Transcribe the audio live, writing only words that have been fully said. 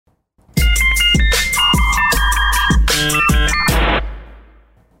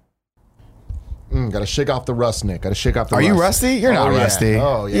Gotta shake off the rust, Nick. Gotta shake off the rust. Are you rusty? You're not rusty.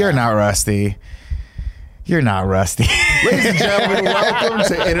 Oh, yeah. You're not rusty. You're not rusty. Ladies and gentlemen, welcome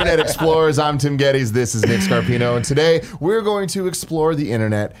to Internet Explorers. I'm Tim Geddes. This is Nick Scarpino. And today we're going to explore the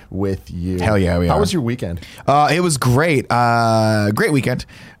internet with you. Hell yeah, we are. How was your weekend? It was great. Great weekend.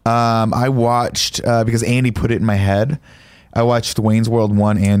 I watched, because Andy put it in my head, I watched Wayne's World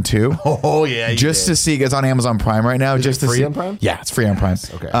 1 and 2. Oh, yeah. Just to see, it's on Amazon Prime right now. Is just it to free see, on Prime? Yeah, it's free on Prime.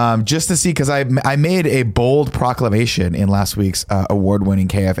 Okay. Just to see, because I made a bold proclamation in last week's award-winning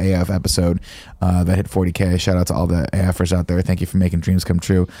KFAF episode that hit 40K. Shout out to all the AFers out there. Thank you for making dreams come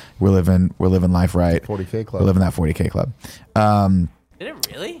true. We're living life right. 40K club. We're living that 40K club. Did it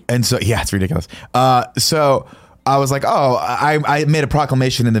really? And so, yeah, it's ridiculous. So I was like, I made a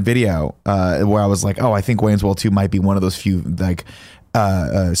proclamation in the video where I was like, I think Wayne's World 2 might be one of those few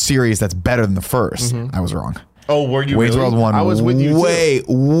series that's better than the first. I was wrong. Oh, were you Wayne's really? World 1 I was with you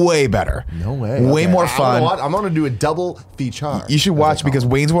way better. No way. Way Okay. more fun. I'm going to do a double feature. You should watch, because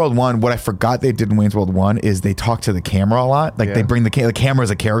Wayne's World 1, what I forgot they did in Wayne's World 1 is they talk to the camera a lot. Like they bring the camera as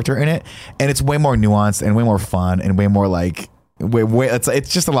a character in it, and it's way more nuanced and way more fun and way more like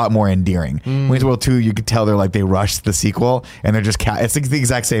it's just a lot more endearing. Wayne's World 2, you could tell they rushed the sequel, and they're just it's the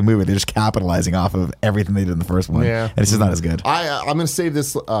exact same movie. They're just capitalizing off of everything they did in the first one. Yeah. And it's just not as good. I'm going to save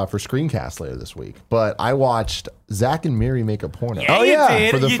this for Screencast later this week, but I watched Zach and Miri make a porno. Yeah, you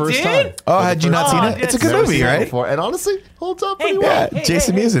did. For the You first did? time. Had you not seen it? It's a good Never movie, seen it right? before, and honestly, holds up pretty well.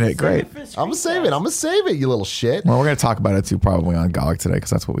 Jason Mewes in it. Great. I'm going to save it. I'm going to save it, you little shit. Well, we're going to talk about it too probably on Garlic today,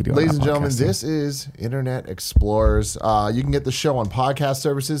 because that's what we do. Ladies on and our gentlemen, podcast. this is Internet Explorers. You can get the show on podcast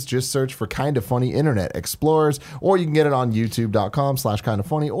services. Just search for Kind of Funny Internet Explorers, or you can get it on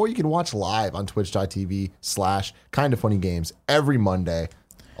youtube.com/kindoffunny, or you can watch live on twitch.tv/kindoffunnygames every Monday,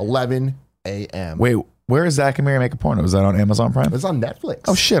 11 a.m. Wait, where is Zach and Mary Make a Porno? Is that on Amazon Prime? It's on Netflix.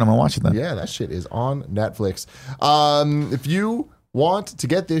 Oh shit, I'm gonna watch it then. Yeah, that shit is on Netflix. If you want to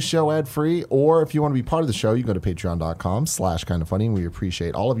get this show ad free, or if you want to be part of the show, you go to patreon.com/kindoffunny, and we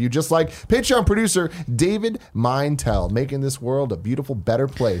appreciate all of you, just like Patreon producer David Mintel, making this world a beautiful, better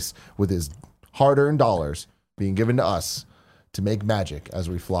place with his hard-earned dollars being given to us to make magic as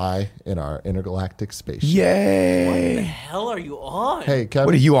we fly in our intergalactic spaceship. Yay! What the hell are you on? Hey, Kevin.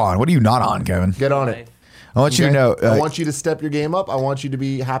 What are you on? What are you not on, Kevin? Get on it. I want you to know. I want you to step your game up. I want you to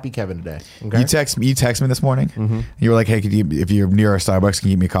be happy Kevin today. Okay? You text me this morning. You were like, "Hey, if you're near a Starbucks, can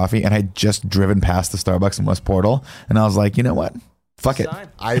you get me a coffee?" And I had just driven past the Starbucks in West Portal, and I was like, "You know what? Fuck it."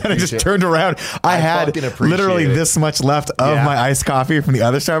 I And I just turned around. I had fucking appreciate literally it. this much left of my iced coffee from the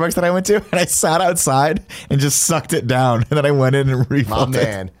other Starbucks that I went to, and I sat outside and just sucked it down. And then I went in and refilled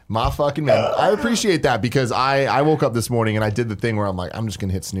it. My fucking man. I appreciate that, because I woke up this morning and I did the thing where I'm like, I'm just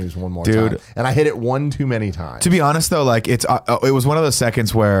gonna hit snooze one more time, and I hit it one too many times. To be honest, though, it was one of those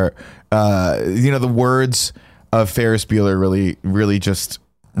seconds where the words of Ferris Bueller really just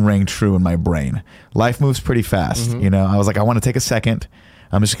rang true in my brain. Life moves pretty fast. I was like, I want to take a second.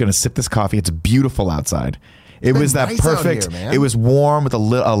 I'm just gonna sip this coffee. It's beautiful outside. It was that nice out perfect. here, man. It was warm with a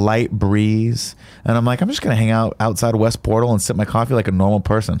light breeze, and I'm like, I'm just gonna hang out outside West Portal and sip my coffee like a normal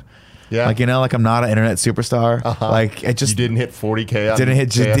person. Yeah, like I'm not an internet superstar. Like it just you didn't hit 40K. Didn't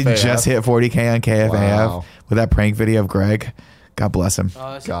just hit 40K on KFAF Wow. with that prank video of Greg. God bless him.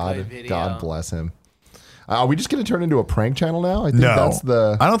 Oh, that's a good video. God bless him. Are we just going to turn into a prank channel now? I think No, that's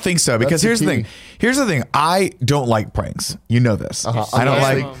I don't think so, because here's the thing. Here's the thing. I don't like pranks. You know this. I don't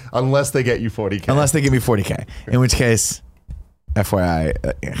like unless they get you 40K. unless they give me 40K. In which case, FYI,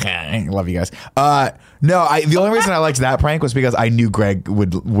 I love you guys. No, the only reason I liked that prank was because I knew Greg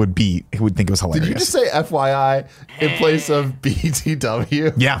would think it was hilarious. Did you just say FYI in place of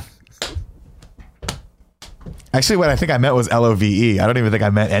BTW? Yeah. Actually, what I think I meant was LOVE. I don't even think I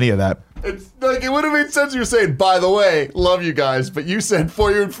meant any of that. It's like, it would have made sense. You were saying, by the way, love you guys, but you said,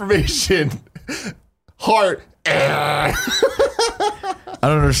 for your information, heart. I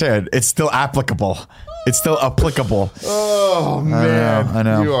don't understand. It's still applicable. It's still applicable. Oh, man. I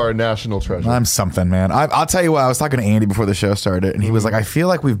know. You are a national treasure. I'm something, man. I'll tell you what. I was talking to Andy before the show started, and he was like, I feel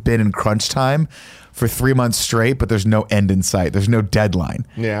like we've been in crunch time for 3 months straight, but there's no end in sight. There's no deadline.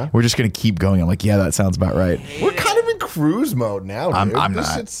 Yeah. We're just going to keep going. I'm like, yeah, that sounds about right. We're kind of in cruise mode now, dude. I'm This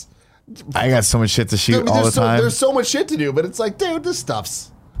not. shit's- I got so much shit to shoot all the time. There's so much shit to do, but it's like, dude, this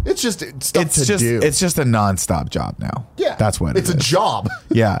stuff's... It's just stuff to do. It's just a nonstop job now. Yeah. That's what it's it a is. job.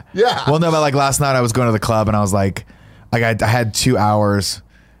 Yeah. Yeah. Well, no, but like last night I was going to the club and I was like, I had 2 hours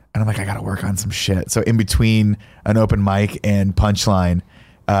and I'm like, I got to work on some shit. So in between an open mic and punchline,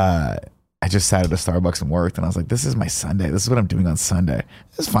 I just sat at a Starbucks and worked, and I was like, this is my Sunday. This is what I'm doing on Sunday.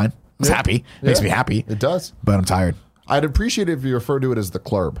 It's fine. I was happy. It makes me happy. It does. But I'm tired. I'd appreciate it if you refer to it as the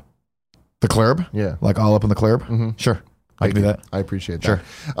club. The club? Yeah. Like all up in the club? Mm-hmm. Sure. I can do that. I appreciate that.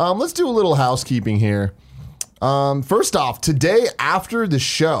 Sure. Let's do a little housekeeping here. First off, today after the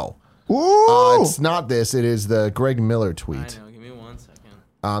show, it's not this. It is the Greg Miller tweet. I know. Give me 1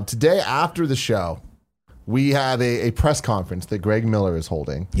 second. Today after the show, we have a press conference that Greg Miller is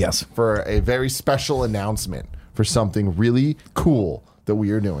holding. Yes. For a very special announcement for something really cool that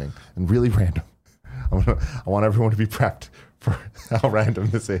we are doing and really random. I want everyone to be prepped for how random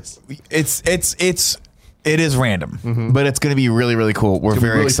this is. It is random, but it's going to be really, really cool. We're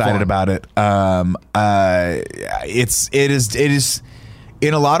very really excited fun. about it. It is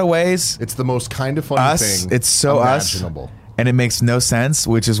in a lot of ways. It's the most kind of funny Us. thing It's so imaginable. us, and it makes no sense,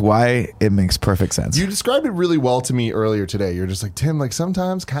 which is why it makes perfect sense. You described it really well to me earlier today. You're just like, Tim, like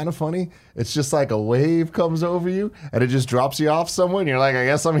sometimes kind of funny. It's just like a wave comes over you and it just drops you off somewhere and you're like, I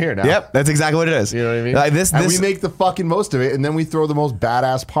guess I'm here now. Yep, that's exactly what it is. You know what I mean? Like this, and we make the fucking most of it, and then we throw the most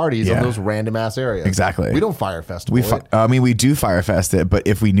badass parties Yeah. on those random ass areas. Exactly. We don't fire festival it. we do Firefest it, but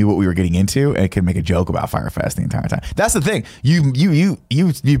if we knew what we were getting into, and could make a joke about Firefest the entire time. That's the thing. You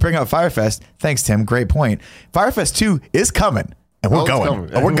bring up Firefest. Thanks, Tim. Great point. Firefest 2 is coming. And we're it's going. coming.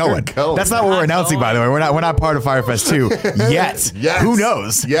 We're going. going. That's not what we're announcing, by the way. We're not part of Firefest 2 yet. Yes. Who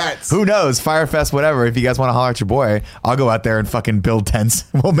knows? Yes. Who knows? Firefest, whatever. If you guys want to holler at your boy, I'll go out there and fucking build tents.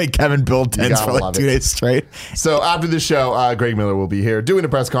 We'll make Kevin build tents gotta for like love 2 it. days straight. So after the show, Greg Miller will be here doing a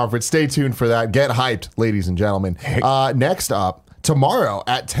press conference. Stay tuned for that. Get hyped, ladies and gentlemen. Next up, tomorrow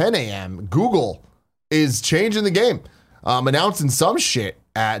at 10 a.m., Google is changing the game, announcing some shit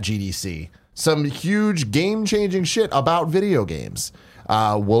at GDC. Some huge game-changing shit about video games.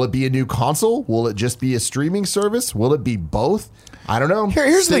 Will it be a new console? Will it just be a streaming service? Will it be both? I don't know.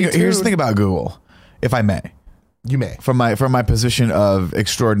 Here's the thing about Google, if I may. You may. From my position of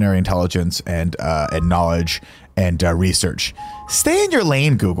extraordinary intelligence and knowledge and research, stay in your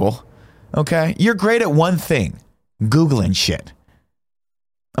lane, Google. Okay, you're great at one thing, Googling shit.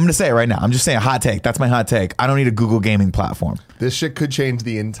 I'm gonna say it right now. I'm just saying, hot take. That's my hot take. I don't need a Google gaming platform. This shit could change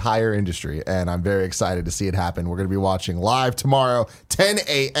the entire industry, and I'm very excited to see it happen. We're going to be watching live tomorrow, 10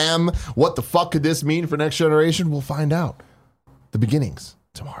 a.m. What the fuck could this mean for next generation? We'll find out. The beginnings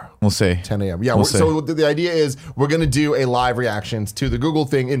tomorrow. We'll see. 10 a.m. Yeah, We'll see. so the idea is we're going to do a live reactions to the Google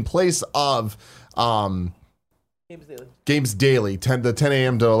thing in place of Games Daily, the 10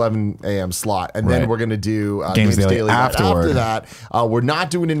 a.m. to 11 a.m. slot. And then Right. we're going to do Games Daily right afterward. after that. We're not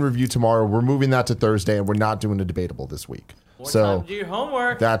doing an review tomorrow. We're moving that to Thursday, and we're not doing a debatable this week. More time to do your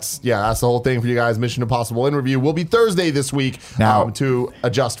homework. That's the whole thing for you guys. Mission Impossible in review will be Thursday this week Now- to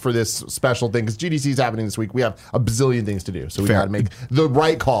adjust for this special thing because GDC is happening this week. We have a bazillion things to do, so we Fair. got to make the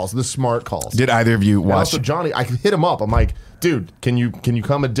right calls, the smart calls. Did either of you And watch? also, Johnny, I hit him up. I'm like, dude, can you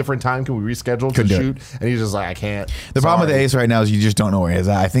come a different time? Can we reschedule to Couldn't do shoot? And he's just like, I can't. The problem with Sorry. Ace right now is you just don't know where he is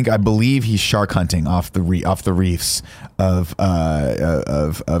at. I believe he's shark hunting off the reefs of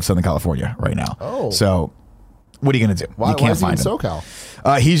Southern California right now. Oh. So what are you gonna do? Why, you can't why is he in find him.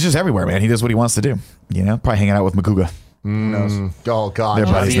 SoCal? He's just everywhere, man. He does what he wants to do. You know, probably hanging out with Makuga. Oh God, They're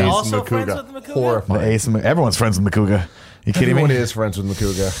Johnny buddies Is he now. Ace also and friends Makuga. with Makuga? Horrifying. The Ace, everyone's friends with Makuga. You kidding Everyone me? is friends with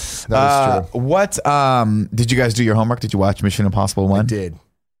Makuga. That is true. What did you guys do your homework? Did you watch Mission Impossible 1? I did.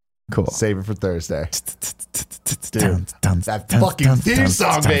 Cool. Save it for Thursday. Dude, That fucking theme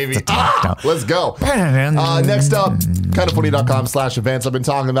song, baby. Let's go. Next up, kindoffunny.com/events. I've been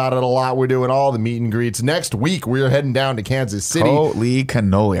talking about it a lot. We're doing all the meet and greets. Next week, we're heading down to Kansas City. Holy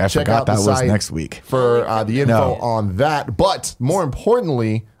cannoli. I Check forgot out the that was site next week. for the info No. on that. But more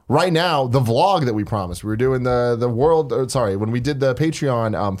importantly, right now, the vlog that we promised. We were doing when we did the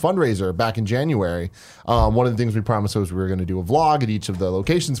Patreon fundraiser back in January, one of the things we promised was we were going to do a vlog at each of the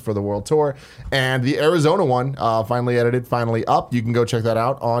locations for the world tour. And the Arizona one, finally edited, finally up. You can go check that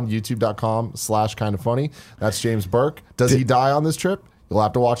out on youtube.com/kindoffunny. That's James Burke. Does he die on this trip? You'll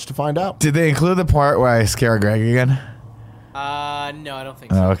have to watch to find out. Did they include the part where I scare Greg again? No, I don't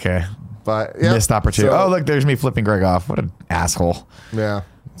think so. Oh, okay. But yeah, Missed opportunity. so- Oh, look, there's me flipping Greg off. What an asshole. Yeah.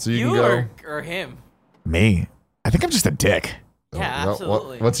 So you You can go. or him? Me. I think I'm just a dick. Yeah, What-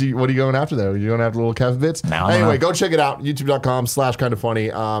 absolutely. What are you going after though? Are you going after little Kev bits? No, I don't Anyway, know. go check it out.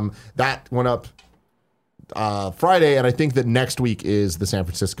 YouTube.com/kindoffunny. That went up Friday, and I think that next week is the San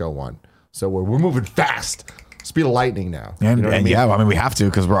Francisco one. So we're moving fast. Speed of lightning now. And, You know what I mean? yeah, I mean, we have to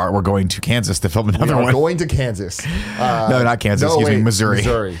because we're going to Kansas to film We another are one. going to Kansas. No, not Kansas. Excuse me, Missouri.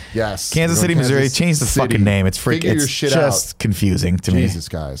 Missouri. Yes. Kansas We're City, going to Missouri. Kansas Change the City. fucking name. It's freaking. Figure your It's shit just out. confusing to me. Jesus,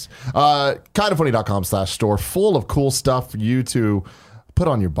 guys. Kindoffunny.com/store full of cool stuff for you to put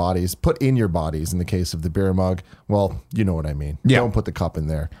on your bodies, put in your bodies in the case of the beer mug. Well, you know what I mean. Yeah. Don't put the cup in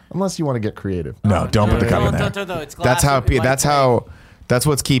there unless you want to get creative. No, don't put the cup in there. No, it's glass. That's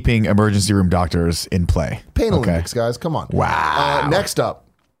what's keeping emergency room doctors in play. Pain Olympics, guys. Come on. Wow. Next up,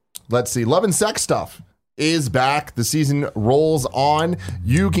 let's see. Love and Sex Stuff is back. The season rolls on.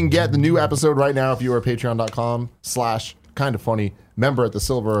 You can get the new episode right now if you are patreon.com/kindoffunny member at the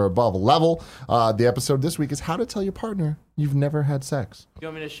silver or above level. The episode this week is how to tell your partner you've never had sex. You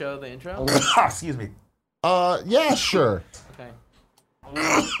want me to show the intro? Excuse me. Yeah, sure. Okay.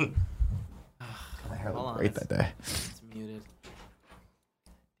 I had Hold on, great that day. It's muted.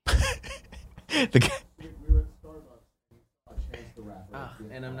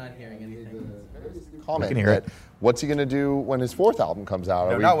 And I'm not hearing anything. Comment can hear that what's he going to do when his 4th album comes out?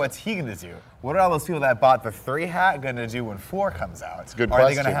 No, not what's he gonna do. What are all those people that bought the 3 hat gonna do when 4 comes out? It's a good Are they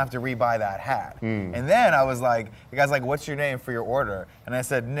question. gonna have to rebuy that hat? And then I was like, the guy's like, what's your name for your order? And I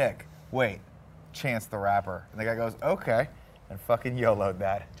said, Nick. Wait, Chance the Rapper. And the guy goes, okay, and fucking YOLO'd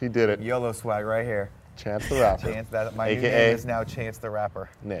that. He did it. YOLO swag right here. Chance the Rapper. Chance, my new AKA name is now Chance the Rapper.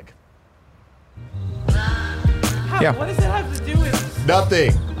 Nick. Yeah. What does that have to do with?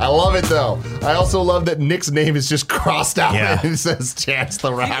 Nothing. I love it though. I also love that Nick's name is just crossed out Yeah. and it says Chance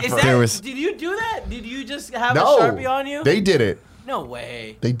the Rapper. Is that, did you do that? Did you just have a Sharpie on you? They did it. No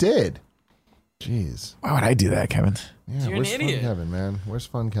way. They did. Jeez. Why would I do that, Kevin? Yeah, You're an where's idiot. Fun Kevin, man? Where's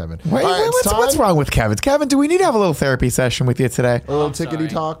Fun Kevin? Wait, All right, it's what's time. wrong with Kevin? Kevin, do we need to have a little therapy session with you today? A little I'm tickety sorry.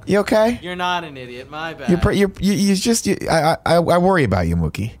 talk. You okay? You're not an idiot. My bad. I worry about you,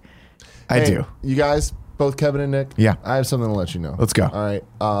 Mookie. I Hey, do. You guys, both Kevin and Nick. Yeah. I have something to let you know. Let's go. All right.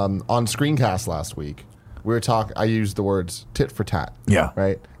 On Screencast last week, we were talking. I used the words tit for tat. Yeah.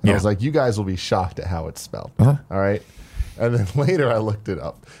 Right. Yeah. I was like, you guys will be shocked at how it's spelled. Uh-huh. All right. And then later I looked it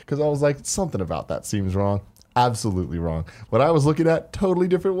up because I was like, something about that seems wrong. Absolutely wrong. What I was looking at, totally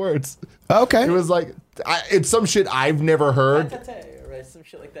different words. Okay. It was like, it's some shit I've never heard. Right? Some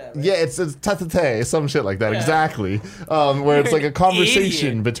shit like that. Right? Yeah, it's ta-ta-ta, some shit like that. Exactly. Where it's like a conversation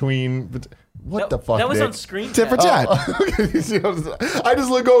idiot. between. What the fuck? That was Nick? on screen. Tit for tat. I just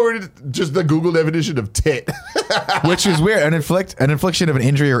look over to just the Google definition of tit. Which is weird. An infliction of an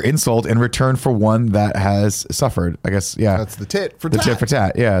injury or insult in return for one that has suffered. I guess, yeah. That's the tit for the tat. tit for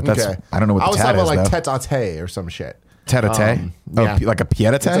tat. Yeah, that's. Okay. I don't know what I the was tat talking is, about like though. tete-a-tete or some shit. Tete-a-tete? yeah. Like a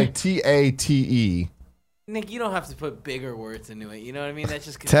pied-a-tete? It's like T-A-T-E. Nick, you don't have to put bigger words into it. You know what I mean? That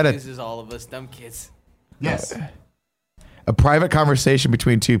just Tet- confuses all of us dumb kids. Yes. A private conversation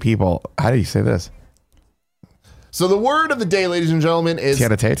between two people. How do you say this? So the word of the day, ladies and gentlemen, is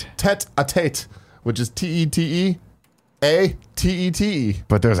Tete-a-tete? tete-a-tete, which is T-E-T-E-A-T-E-T-E.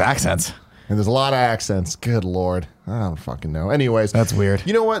 But there's accents. And there's a lot of accents. Good Lord. I don't fucking know. Anyways. That's weird.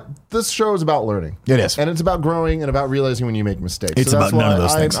 You know what? This show is about learning. It is. And it's about growing and about realizing when you make mistakes. It's that's about none of why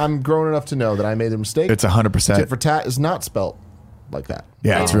those things. I'm grown enough to know that I made a mistake. It's 100%. Tit for tat is not spelt like that.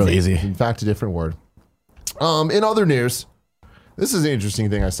 Yeah, it's really easy. In fact, a different word. In other news, this is an interesting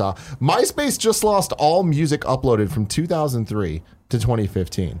thing I saw. MySpace just lost all music uploaded from 2003 to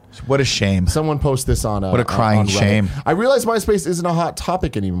 2015. What a shame. Someone post this on What a crying on Reddit. shame. I realize MySpace isn't a hot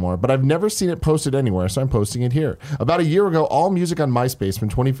topic anymore, but I've never seen it posted anywhere, so I'm posting it here. About a year ago, all music on MySpace from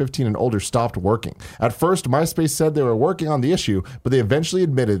 2015 and older stopped working. At first, MySpace said they were working on the issue, but they eventually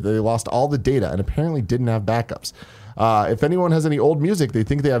admitted that they lost all the data and apparently didn't have backups. If anyone has any old music they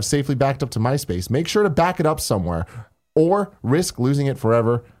think they have safely backed up to MySpace, make sure to back it up somewhere or risk losing it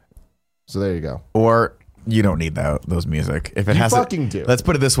forever. So there you go. Or you don't need those music. If it You has fucking do. Let's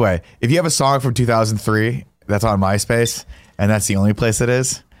put it this way. If you have a song from 2003 that's on MySpace and that's the only place it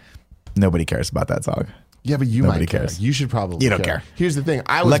is, nobody cares about that song. Yeah, but you Nobody might care. cares. You should probably You don't care. Here's the thing.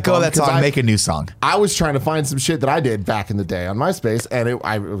 I was Let go of bummed that 'cause song, make a new song. I was trying to find some shit that I did back in the day on MySpace, and it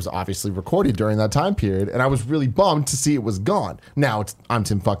was obviously recorded during that time period, and I was really bummed to see it was gone. Now, I'm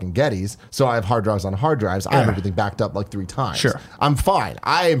Tim fucking Geddes, so I have hard drives on hard drives. I have everything backed up like 3 times. Sure. I'm fine.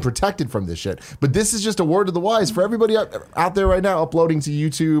 I am protected from this shit. But this is just a word of the wise for everybody out there right now uploading to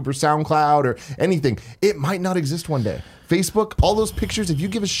YouTube or SoundCloud or anything. It might not exist one day. Facebook, all those pictures, if you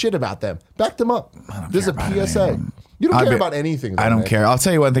give a shit about them, back them up. There's a PSA. You don't care about anything. I don't care. I'll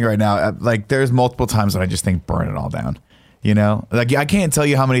tell you one thing right now. Like, there's multiple times when I just think burn it all down. You know, like I can't tell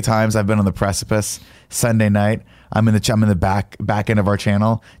you how many times I've been on the precipice Sunday night. I'm in the back end of our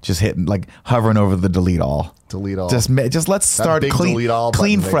channel, just hitting like hovering over the delete all. Delete all. Just let's start big clean, delete all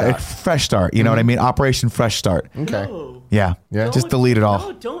clean, button they got. fresh start. You know what I mean? Operation Fresh Start. Okay. No. Yeah. Yeah. Just delete it all.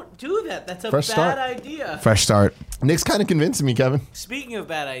 No, don't do that. That's a Fresh bad start. idea. Fresh start. Nick's kind of convincing me, Kevin. Speaking of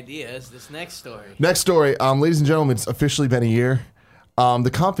bad ideas, this next story. Next story, ladies and gentlemen, it's officially been a year.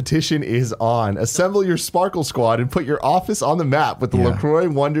 The competition is on. Assemble your Sparkle Squad and put your office on the map with the LaCroix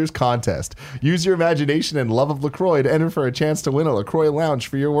Wonders contest. Use your imagination and love of LaCroix to enter for a chance to win a LaCroix lounge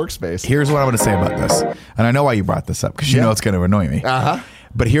for your workspace. Here's what I'm going to say about this. And I know why you brought this up, because you know it's going to annoy me. Uh-huh.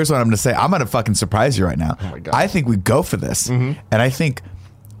 But here's what I'm going to say. I'm going to fucking surprise you right now. Oh my God. I think we go for this. And I think,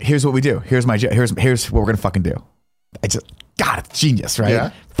 here's what we do. Here's what we're going to fucking do. God, it's genius, right?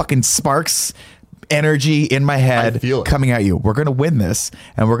 Yeah. Fucking sparks energy in my head feel it. coming at you. We're going to win this,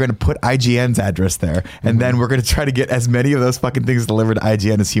 and we're going to put IGN's address there, and then we're going to try to get as many of those fucking things delivered to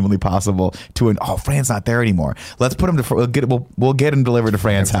IGN as humanly possible to Fran's not there anymore. Let's put him to, we'll get him delivered to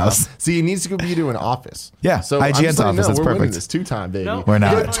Fran's house. See, he needs to be to an office. Yeah, so IGN's office, that's we're winning perfect. this 2-time, baby. No, We're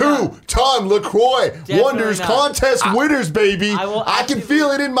not. We're 2-time LaCroix Definitely Wonders not. contest winners, baby. I can feel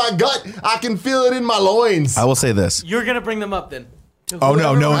it in my gut. I can feel it in my loins. I will say this. You're gonna bring them up then. To Oh no,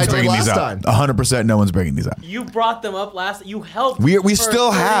 whoever no I one's did bringing these last up. time. 100%, no one's bringing these up. You brought them up last. You helped. We for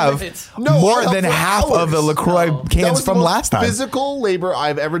still 30 have minutes. No, more I helped than for half of the hours. LaCroix No. That cans was the from most last time. physical labor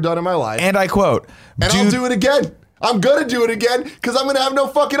I've ever done in my life. And I quote, And I'll do it again. I'm going to do it again because I'm going to have no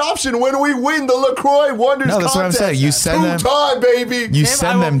fucking option when we win the LaCroix Wonders No, that's contest. what I'm saying. You send them- 2-time, baby. You Tim,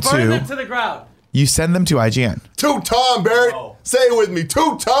 send I them will burn them to to the ground. IGN. 2-time, Barrett. No. Say it with me.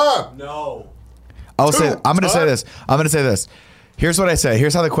 2-time. No. I'm going to say this. Here's what I say.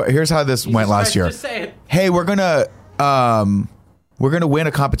 Here's how this went last year. Just say it. Hey, we're gonna win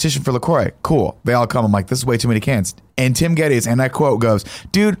a competition for LaCroix. Cool. They all come. I'm like, this is way too many cans. And Tim Geddes, and that quote goes,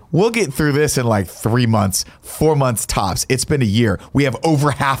 dude, we'll get through this in like 3 months, 4 months tops. It's been a year. We have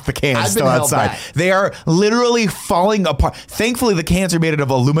over half the cans I've still been held outside. back. They are literally falling apart. Thankfully, the cans are made out of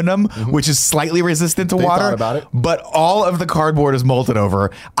aluminum, which is slightly resistant to water. thought about it. But all of the cardboard is molted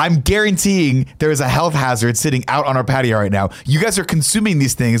over. I'm guaranteeing there is a health hazard sitting out on our patio right now. You guys are consuming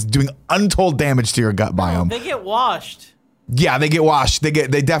these things, doing untold damage to your gut biome. They get washed. Yeah, they get washed. They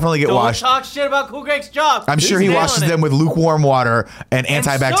definitely get Don't washed. talk shit about Cool Greg's job. I'm sure he nailing washes it. them with lukewarm water and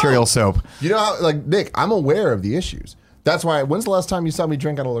antibacterial soap. You know how, like, Nick, I'm aware of the issues. That's why, when's the last time you saw me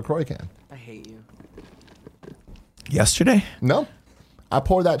drink out of a LaCroix can? I hate you. Yesterday? No. I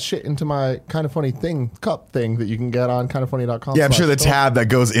pour that shit into my Kind of Funny cup thing that you can get on kindoffunny.com. Yeah, I'm sure the tab that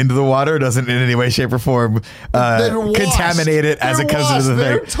goes into the water doesn't in any way, shape, or form contaminate it as it comes into the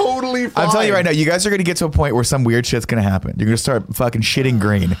They're thing. totally fine. I'm telling you right now, you guys are going to get to a point where some weird shit's going to happen. You're going to start fucking shitting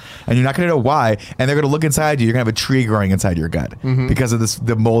green, and you're not going to know why. And they're going to look inside you. You're going to have a tree growing inside your gut because of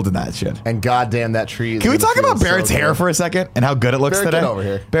the mold in that shit. And goddamn, that tree is Can we gonna talk feel about Barrett's so hair good. for a second and how good it looks Barrett, today? get over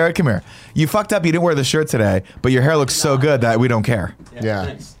here. Barrett, come here. You fucked up. You didn't wear the shirt today, but your hair looks so good that we don't care. Yeah.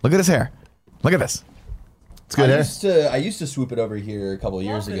 Thanks. Look at his hair. Look at this. It's good hair. I used to swoop it over here a couple of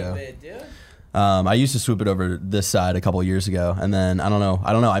years Love it a ago. bit, dude. I used to swoop it over this side a couple of years ago, and then I don't know.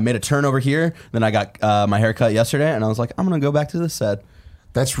 I made a turn over here. Then I got my hair cut yesterday, and I was like, I'm gonna go back to this side.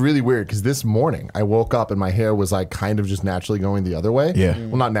 That's really weird because this morning I woke up and my hair was like kind of just naturally going the other way. Yeah.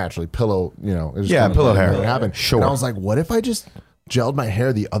 Well, not naturally. Pillow, you know. It was Yeah, kind of pillow like hair. What happened. Sure. And I was like, what if I just gelled my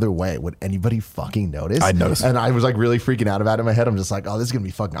hair the other way? Would anybody fucking notice? I'd notice. And I was like really freaking out about it in my head. I'm just like, oh, this is going to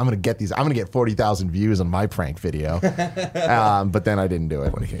be fucking, I'm going to get 40,000 views on my prank video. But then I didn't do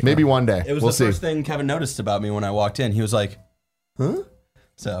it. Maybe one day. It was we'll the see. first thing Kevin noticed about me when I walked in. He was like, huh?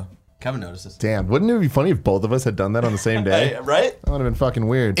 So Kevin notices. Damn. Wouldn't it be funny if both of us had done that on the same day? Right? That would have been fucking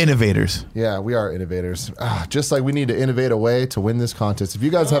weird. Innovators. Yeah, we are innovators. Just like we need to innovate a way to win this contest. If you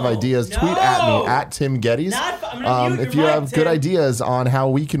guys have ideas, tweet at me at Tim Geddes. I'm gonna mute If your you mic, have good Tim. ideas on how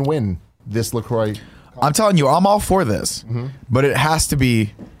we can win this LaCroix. I'm telling you, I'm all for this, but it has to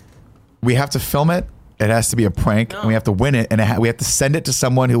be. We have to film it. It has to be a prank, and we have to win it, and we have to send it to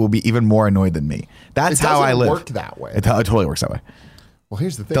someone who will be even more annoyed than me. That's It how I doesn't live. work that way. It totally works that way. Well,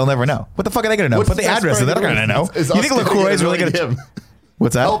 here's the thing. They'll never know. What the fuck are they gonna know? What's Put the best address, and they're friend not gonna know. is You us think getting LaCroix is it really annoying gonna? him.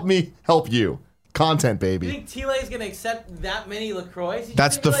 What's that? Help me, help you. Content, You baby. think T-Lay's gonna accept that many LaCroix?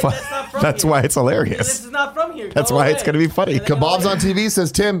 That's the fun. That's not from That's here. why it's This hilarious. is not from here. That's Go why away. it's gonna be funny. And then go Kebabs away. on TV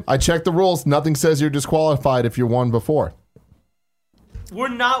says, Tim, I checked the rules. Nothing says you're disqualified if you're won before. We're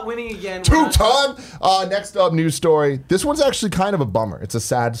not winning again. We're not- Two-time. Next up, news story. This one's actually kind of a bummer. It's a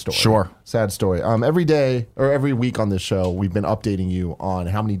sad story. Sure. Sad story. Every day or every week on this show, we've been updating you on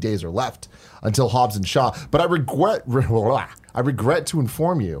how many days are left until Hobbs and Shaw. But I regret to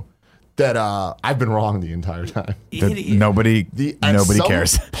inform you that I've been wrong the entire time. Idiot. Nobody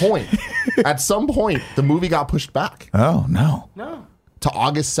cares. At some point, the movie got pushed back Oh no. No. to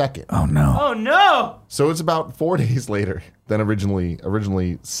August 2nd. Oh no. Oh no. So it's about 4 days later than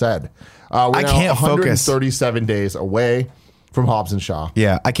originally said. We're I now can't focus. 137 days away from Hobbs and Shaw.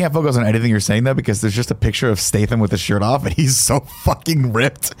 Yeah, I can't focus on anything you're saying though because there's just a picture of Statham with his shirt off and he's so fucking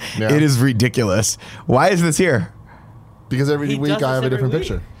ripped. Yeah. It is ridiculous. Why is this here? Because every He week does I have this a different every week?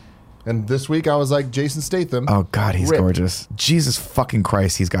 picture. And this week I was like Jason Statham. Oh God, he's Ripped. gorgeous. Jesus fucking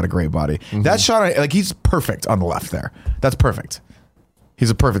Christ, he's got a great body. That shot, like he's perfect on the left there. That's perfect. He's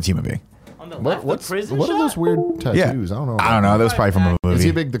a perfect human being. On the left, the prison what are shot? those weird tattoos? Yeah, I don't know. I don't know. That was probably from a movie. Is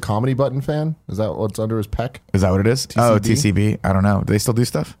he a big The Comedy Button fan? Is that what's under his pec? Is that what it is? Oh, TCB. I don't know. Do they still do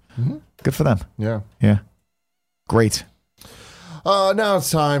stuff? Good for them. Yeah. Yeah. Great. Now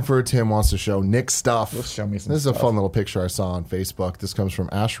it's time for Tim Wants to Show Nick stuff. Let's show me some This is a fun little picture I saw on Facebook. This comes from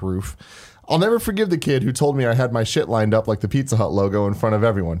Ash Roof. I'll never forgive the kid who told me I had my shit lined up like the Pizza Hut logo in front of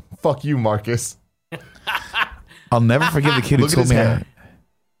everyone. Fuck you, Marcus. I'll never forgive the kid who Look at told his me. hair.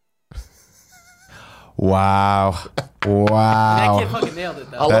 Wow. That Wow. kid fucking nailed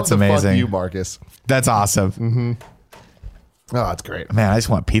it, though. I love That's the amazing. Fuck you, Marcus. That's awesome. Oh, that's great. Man, I just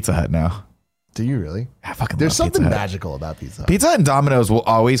want Pizza Hut now. Do you really? I fucking There's love something Pizza Hut. magical about Pizza Hut. Pizza Hut and Domino's will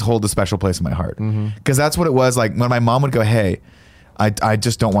always hold a special place in my heart. Because that's what it was like when my mom would go, hey, I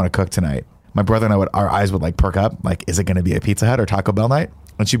just don't want to cook tonight. My brother and I our eyes would like perk up. Like, is it going to be a Pizza Hut or Taco Bell night?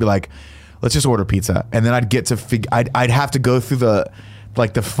 And she'd be like, let's just order pizza. And then I'd get to I'd have to go through the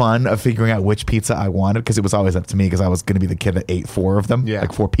fun of figuring out which pizza I wanted because it was always up to me because I was going to be the kid that ate 4 of them,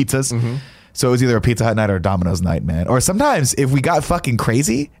 like 4 pizzas. So it was either a Pizza Hut night or a Domino's night, man. Or sometimes if we got fucking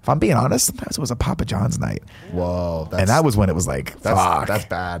crazy, if I'm being honest, sometimes it was a Papa John's night. Whoa. And that was when it was like, fuck. That's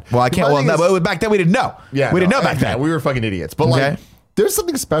bad. Well, I can't. The Well, thing no, is- but back then we didn't know. Yeah, we didn't know back yeah, then. we were fucking idiots. But Okay. like, there's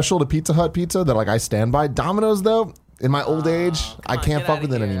something special to Pizza Hut pizza that like I stand by. Domino's though, in my old age, I can't fuck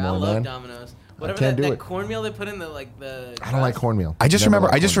with it anymore, I love man. Domino's. Whatever can't that, do that it. cornmeal they put in the I don't like cornmeal. I just Never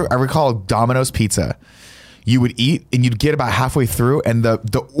remember. liked cornmeal. I recall Domino's pizza. You would eat and you'd get about halfway through, and the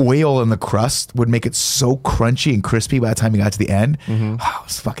oil in the crust would make it so crunchy and crispy by the time you got to the end. Oh, it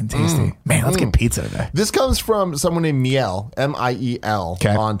was fucking tasty. Man, let's get pizza today. This comes from someone named Miel, M-I-E-L,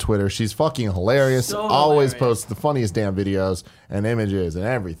 Okay. on Twitter. She's fucking hilarious. So Always hilarious. posts the funniest damn videos and images and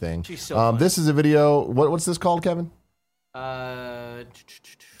everything. She's so funny. This is a video. What's this called, Kevin?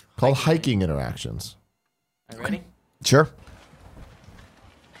 Called Hiking Interactions. Are you ready? Sure.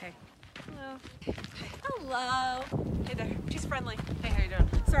 Okay. Hello. Hello. Hey there. She's friendly. Hey, how you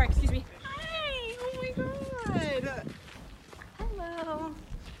doing? Sorry, excuse me. Hi. Oh my god. Hello.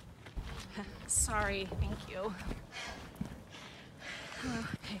 Sorry. Thank you.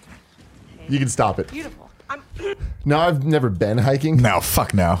 Okay. You can stop it. Beautiful. Now, I've never been hiking, No,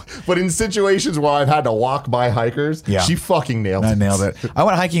 fuck no. but in situations where I've had to walk by hikers, Yeah. she fucking nailed it. I nailed it. I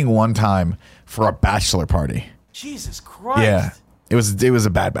went hiking one time for a bachelor party. Jesus Christ. Yeah, it was a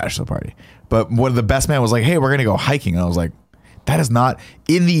bad bachelor party. But one of the best man was like, "Hey, we're gonna go hiking," and I was like, "That is not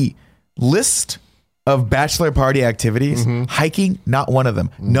in the list of bachelor party activities. Hiking, not one of them.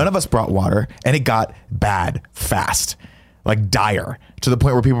 None of us brought water, and it got bad fast, like dire, to the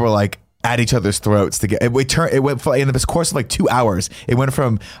point where people were like at each other's throats to get. It went in the course of like 2 hours. It went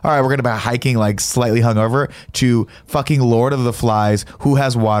from all right, we're gonna be hiking like slightly hungover to fucking Lord of the Flies. Who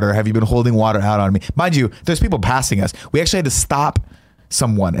has water? Have you been holding water out on me? Mind you, there's people passing us. We actually had to stop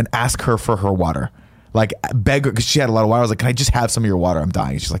someone and ask her for her water. Like beg her because she had a lot of water. I was like, "Can I just have some of your water? I'm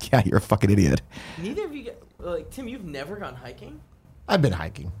dying." She's like, "Yeah, you're a fucking idiot." Neither of you, like Tim, you've never gone hiking? I've been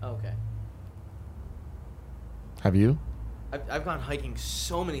hiking. Oh, okay. Have you? I've gone hiking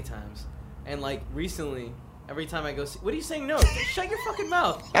so many times, and like recently, every time I go, what are you saying? No, shut your fucking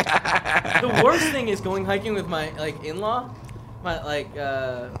mouth. The worst thing is going hiking with my like in-law, my like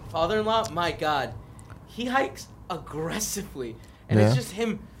father-in-law. My God, he hikes aggressively, and Yeah. it's just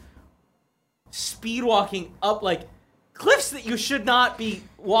him speed walking up like cliffs that you should not be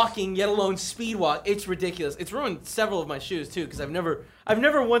walking, yet alone speed walk. It's ridiculous. It's ruined several of my shoes too, because I've never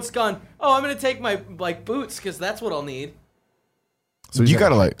once gone, oh, I'm gonna take my like boots because that's what I'll need. So You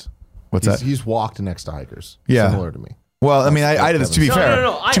gotta like, what's that? He's walked next to hikers. Yeah. Similar to me. Well, I mean, I did this to be No, fair. no,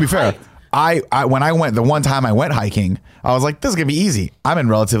 no, To be fair, hiked. I when I went the one time I went hiking, I was like, this is gonna be easy. I'm in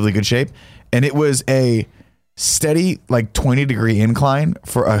relatively good shape, and it was a steady like 20-degree incline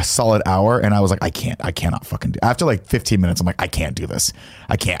for a solid hour, and I was like, I cannot fucking do. After like 15 minutes, I'm like, I can't do this.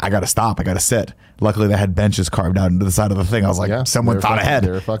 I gotta stop. I gotta sit. Luckily, they had benches carved out into the side of the thing. I was like, Yeah, someone they were thought fucking- ahead.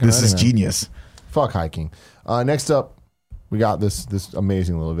 they were fucking This ready, is man. genius. Fuck hiking. Next up, we got this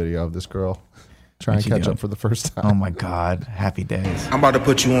amazing little video of this girl trying to she catch doing? up for the first time. Oh my god, happy days. I'm about to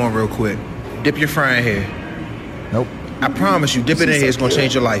put you on real quick. Dip your frying hair. Nope. I promise you, dip it in here. It's gonna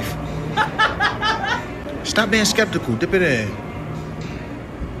change your life. Stop being skeptical. Dip it in.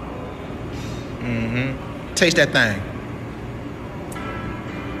 Taste that thing.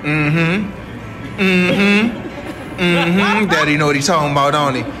 Daddy know what he's talking about,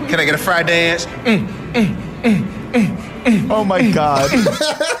 don't he? Can I get a fry dance? Oh my god,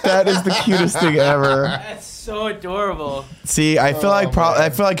 that is the cutest thing ever. That's so adorable. See, I feel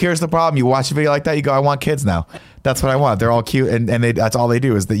like here's the problem. You watch a video like that, you go, I want kids now. That's what I want. They're all cute, and that's all they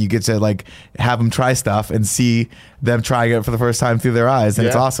do is that you get to like have them try stuff and see them trying it for the first time through their eyes, and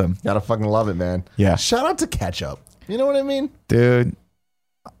it's awesome. Gotta fucking love it, man. Yeah. Shout out to Ketchup. You know what I mean, dude?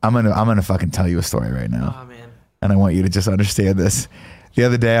 I'm gonna fucking tell you a story right now. Oh man. And I want you to just understand this. The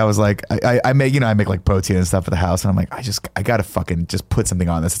other day I was like, I make like protein and stuff at the house, and I'm like, I gotta fucking just put something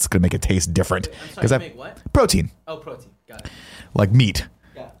on this. It's gonna make it taste different. I'm sorry, make what? Protein. Oh, protein. Got it. Like meat.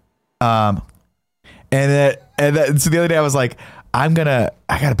 Yeah. So the other day I was like, I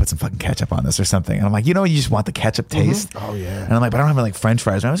gotta put some fucking ketchup on this or something. And I'm like, you just want the ketchup taste. Oh yeah. And I'm like, but I don't have like French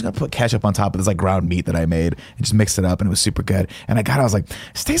fries. I'm just gonna put ketchup on top of this like ground meat that I made and just mix it up, and it was super good. And I was like,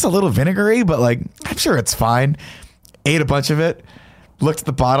 this tastes a little vinegary, but like I'm sure it's fine. Ate a bunch of it. Looked at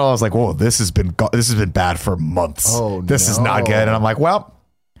the bottle. I was like, whoa, this has been bad for months. Oh, this is not good. And I'm like, well.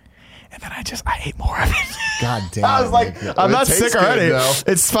 And then I ate more of it. God damn. I was like, I'm not sick already.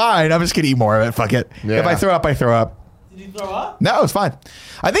 It's fine. I'm just gonna eat more of it. Fuck it. Yeah. If I throw up, I throw up. Did you throw up? No, it's fine.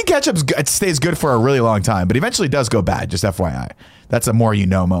 I think it stays good for a really long time, but eventually does go bad. Just FYI. That's a more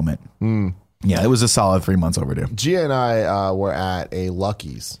moment. Yeah, it was a solid 3 months overdue. Gia and I were at a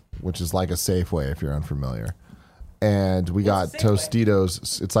Lucky's, which is like a Safeway if you're unfamiliar. And we got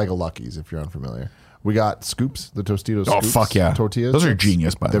Tostitos. It's like a Lucky's if you're unfamiliar. We got scoops, the Tostitos scoops. Oh, fuck yeah. Tortillas. Those are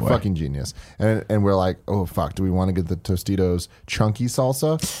genius, by the way. They're fucking genius. And we're like, oh, fuck. Do we want to get the Tostitos chunky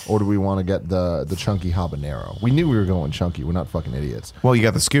salsa or do we want to get the chunky habanero? We knew we were going chunky. We're not fucking idiots. Well, you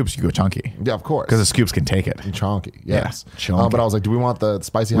got the scoops, you go chunky. Yeah, of course. Because the scoops can take it. Chunky, yes. Yeah, chunky. But I was like, do we want the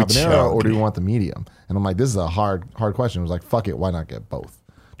spicy habanero or do we want the medium? And I'm like, this is a hard question. I was like, fuck it. Why not get both?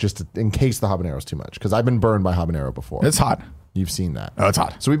 Just in case the habanero is too much. Because I've been burned by habanero before. It's hot. You've seen that. Oh, it's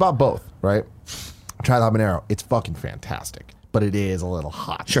hot. So we bought both, right? Try the habanero. It's fucking fantastic. But it is a little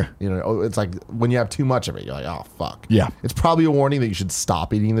hot. Sure. It's like when you have too much of it, you're like, oh, fuck. Yeah. It's probably a warning that you should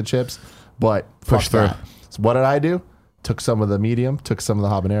stop eating the chips. But push through. That. So what did I do? Took some of the medium, took some of the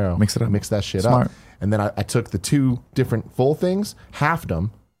habanero. Mix it up. Mix that shit Smart. up. And then I took the two different full things, halved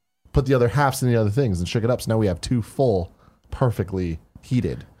them, put the other halves in the other things, and shook it up. So now we have two full, perfectly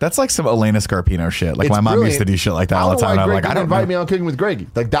heated. That's like some Elena Scarpino shit. Like It's my mom brilliant. used to do shit like that all the time. And I'm like, I don't invite know. me on Cooking with Greggy.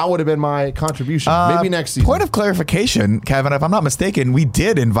 Like that would have been my contribution. Maybe next season. Point of clarification, Kevin, if I'm not mistaken, we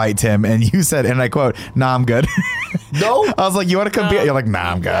did invite him, and you said, and I quote, "Nah, I'm good." No, I was like, "You want to come be?" You're like,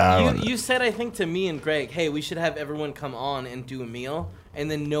 "Nah, I'm good." You said, I think, to me and Greg, hey, we should have everyone come on and do a meal,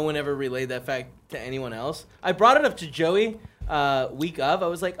 and then no one ever relayed that fact to anyone else. I brought it up to Joey week of. I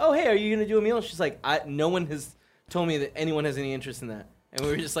was like, oh, hey, are you going to do a meal? And she's like, no one has told me that anyone has any interest in that. And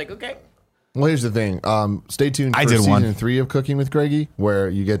we were just like, okay. Well, here's the thing. Stay tuned for season 3 of Cooking with Greggy, where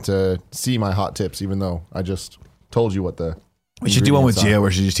you get to see my hot tips, even though I just told you what the. We should do one with Gia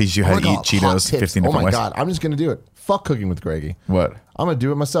where she just teaches you how to eat Cheetos 15 different ways. Oh my God. I'm just going to do it. Fuck Cooking with Greggy. What? I'm going to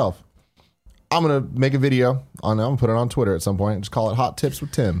do it myself. I'm going to make a video. I'm going to put it on Twitter at some point. Just call it Hot Tips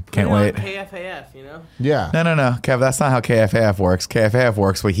with Tim. Can't wait. KFAF, you know? Yeah. No, Kev, that's not how KFAF works. KFAF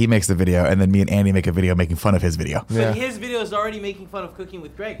works where he makes the video and then me and Andy make a video making fun of his video. But his video is already making fun of Cooking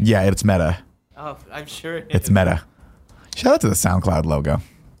with Greg. Yeah, it's meta. Oh, I'm sure it It's is. meta. Shout out to the SoundCloud logo.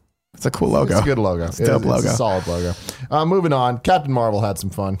 It's a cool logo. It's a good logo. It's a dope logo. It's a solid logo. Moving on. Captain Marvel had some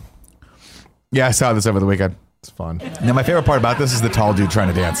fun. Yeah, I saw this over the weekend. It's fun. Now, my favorite part about this is the tall dude trying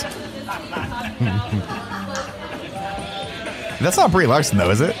to dance. That's not Brie Larson,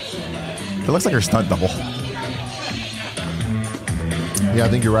 though, is it? It looks like her stunt double. Yeah, I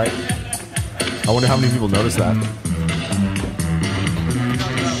think you're right. I wonder how many people noticed that.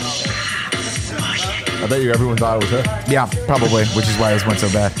 I bet you everyone thought it was her. Yeah, probably, which is why this went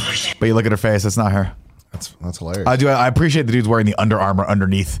so bad. But you look at her face, it's not her. That's hilarious. I appreciate the dude's wearing the Under Armour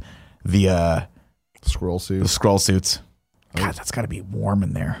underneath the Scroll suit. the scroll suits. God, that's got to be warm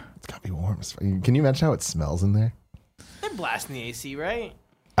in there. It's got to be warm. Can you imagine how it smells in there? They're blasting the AC, right?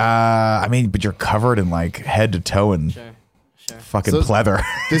 I mean, but you're covered in like head to toe in Sure. fucking So, pleather.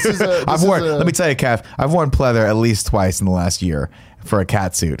 This is a. Let me tell you, Kev, I've worn pleather at least twice in the last year for a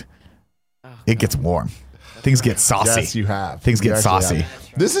cat suit. It gets warm. Things get saucy. Yes, you have. Things You get actually saucy. have.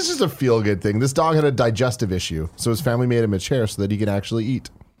 This is just a feel-good thing. This dog had a digestive issue, so his family made him a chair so that he can actually eat.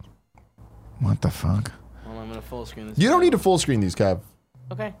 What the fuck? Well, I'm gonna full screen this. You don't need to full screen these, Kev,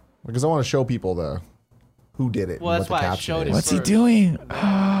 Okay. because I want to show people who did it. Well, and that's what the why I caption showed is. it. What's he First. doing?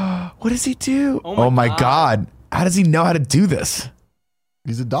 What does he do? Oh my God. How does he know how to do this?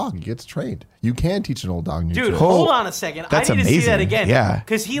 He's a dog. He gets trained. You can teach an old dog new Dude, tricks. hold on a second. That's I need to see that amazing. again. Yeah.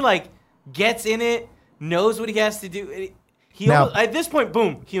 Because he, like, gets in it, knows what he has to do. He Now- almost, at this point,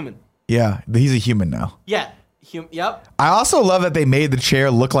 boom, human. Yeah, he's a human now. Yeah. Yep. I also love that they made the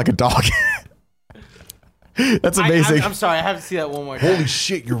chair look like a dog. That's amazing. I'm sorry, I have to see that one more time. Holy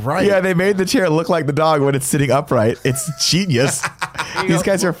shit, you're right. Yeah, they made the chair look like the dog when it's sitting upright. It's genius. These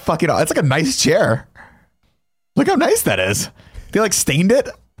guys are fucking. It's like a nice chair. Look how nice that is. They like stained it.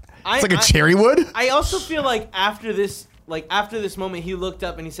 It's like a cherry wood. I also feel like after this moment, he looked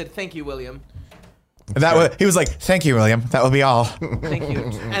up and he said, "Thank you, William." He was like, "Thank you, William. That will be all." Thank you,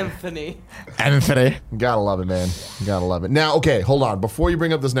 Anthony. Anthony. Gotta love it, man. Gotta love it. Now, okay, hold on. Before you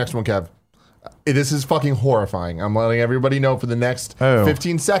bring up this next one, Kev, this is fucking horrifying. I'm letting everybody know for the next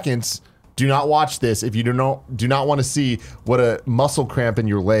 15 seconds. Do not watch this if you do not want to see what a muscle cramp in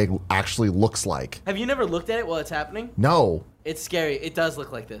your leg actually looks like. Have you never looked at it while it's happening? No. It's scary. It does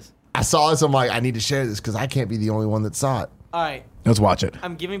look like this. I saw this. I'm like, I need to share this because I can't be the only one that saw it. All right. Let's watch it.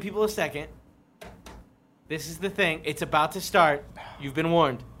 I'm giving people a second. This is the thing. It's about to start. You've been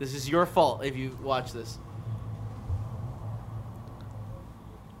warned. This is your fault if you watch this.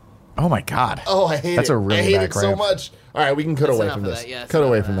 Oh my God. Oh, I hate it. That's a really I hate bad it so cramp. much. All right, we can cut That's away enough from of this. that. Yeah, that's cut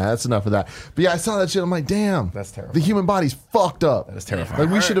away enough from of that. that. That's enough of that. But yeah, I saw that shit. I'm like, damn. That's terrifying. The human body's fucked up. That is terrifying. Like,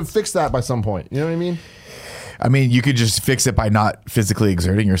 we should have fixed that by some point. You know what I mean? I mean, you could just fix it by not physically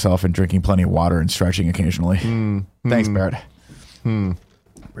exerting yourself and drinking plenty of water and stretching occasionally. Thanks, Barrett.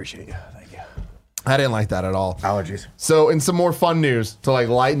 Appreciate you. Thank you. I didn't like that at all. Allergies. So, in some more fun news to like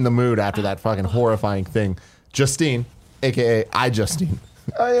lighten the mood after that fucking horrifying thing, Justine, aka iJustine.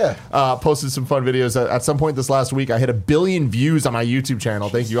 Oh yeah. Posted some fun videos. At some point this last week, I hit 1 billion views on my YouTube channel.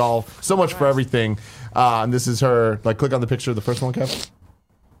 Thank you all so much for everything. And this is her. Like, click on the picture of the first one, Kev.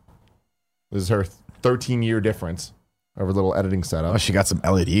 This is her 13-year difference of her little editing setup. Oh, she got some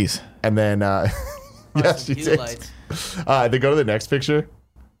LEDs. And then, yes, she did. They go to the next picture.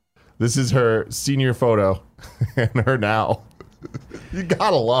 This is her senior photo and her now. You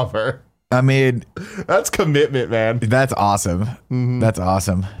gotta love her. I mean, that's commitment, man. That's awesome. That's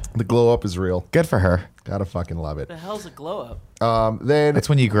awesome. The glow up is real. Good for her. Gotta fucking love it. The hell's a glow up? Then that's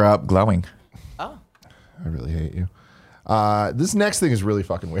when you grow up glowing. Oh. I really hate you. This next thing is really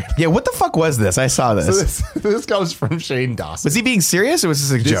fucking weird. Yeah, what the fuck was this? I saw this. So this comes from Shane Dawson. Was he being serious or was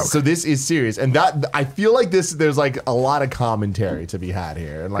this a joke? So this is serious, and that I feel like there's like a lot of commentary to be had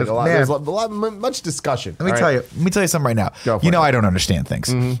here, and like there's much discussion. Let me tell you something right now. You know I don't understand things,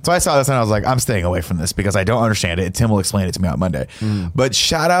 so I saw this and I was like, I'm staying away from this because I don't understand it. Tim will explain it to me on Monday. But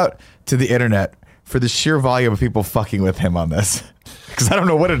shout out to the internet for the sheer volume of people fucking with him on this. Because I don't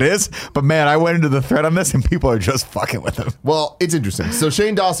know what it is, but man, I went into the thread on this and people are just fucking with him. Well, it's interesting. So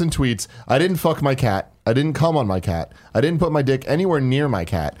Shane Dawson tweets, I didn't fuck my cat. I didn't come on my cat. I didn't put my dick anywhere near my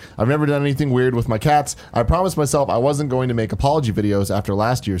cat. I've never done anything weird with my cats. I promised myself I wasn't going to make apology videos after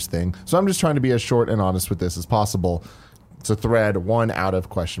last year's thing. So I'm just trying to be as short and honest with this as possible. It's a thread, 1 out of ?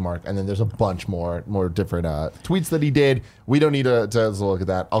 And then there's a bunch more different tweets that he did. We don't need to look at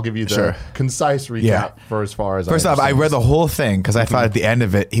that. I'll give you the concise recap for as far as First off, I read the whole thing because I thought at the end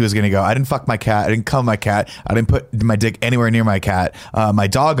of it, he was going to go, I didn't fuck my cat. I didn't come my cat. I didn't put my dick anywhere near my cat. My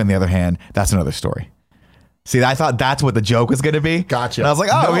dog, on the other hand, that's another story. See, I thought that's what the joke was going to be. Gotcha. And I was like,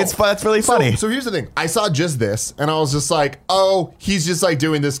 oh, that's really funny. So here's the thing. I saw just this, and I was just like, oh, he's just like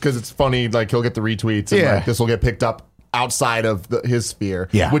doing this because it's funny. Like, he'll get the retweets, and like, this will get picked up outside of his sphere,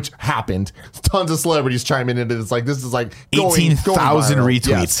 which happened. Tons of celebrities chiming into this. Like, this is like 18,000 retweets.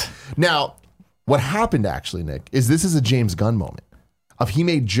 Yes. Now, what happened actually, Nick, is this is a James Gunn moment. He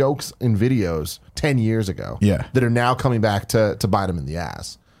made jokes in videos 10 years ago that are now coming back to bite him in the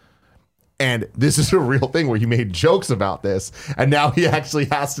ass. And this is a real thing where he made jokes about this, and now he actually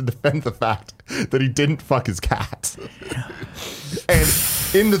has to defend the fact that he didn't fuck his cat. And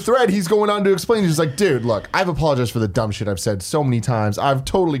in the thread, he's going on to explain, he's like, dude, look, I've apologized for the dumb shit I've said so many times. I've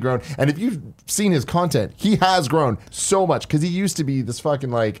totally grown. And if you've seen his content, he has grown so much because he used to be this fucking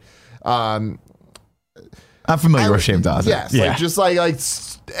like... I'm familiar with Shane Dawson. Yes, like just like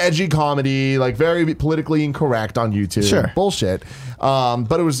edgy comedy, like very politically incorrect on YouTube. Sure. Bullshit.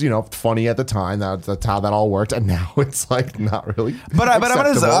 But it was, funny at the time. That's how that all worked. And now it's like not really. But I'm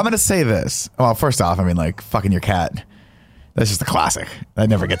gonna say this. Well, first off, I mean, like fucking your cat. That's just a classic. That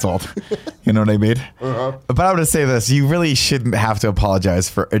never gets old. You know what I mean? But I'm gonna say this: you really shouldn't have to apologize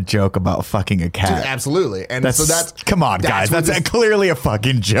for a joke about fucking a cat. Dude, absolutely. And that's come on, guys. That's clearly a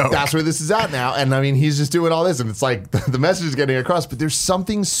fucking joke. That's where this is at now. And I mean, he's just doing all this, and it's like the message is getting across. But there's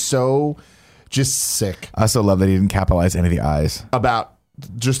something so just sick. I also love that he didn't capitalize any of the I's about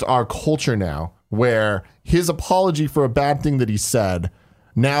just our culture now, where his apology for a bad thing that he said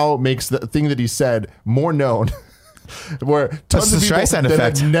now makes the thing that he said more known. Where tons of people that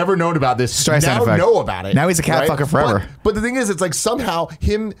have never known about this now know about it. Now he's a cat fucker forever. But the thing is, it's like somehow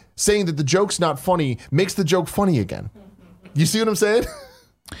him saying that the joke's not funny makes the joke funny again. You see what I'm saying?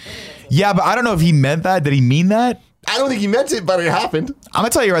 Yeah, but I don't know if he meant that. Did he mean that? I don't think he meant it, but it happened. I'm gonna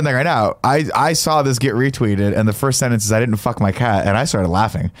tell you right now. I saw this get retweeted, and the first sentence is, "I didn't fuck my cat," and I started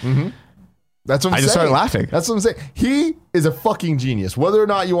laughing. That's what I'm saying. I just started laughing. That's what I'm saying. He is a fucking genius, whether or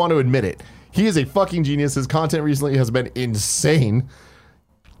not you want to admit it. He is a fucking genius. His content recently has been insane.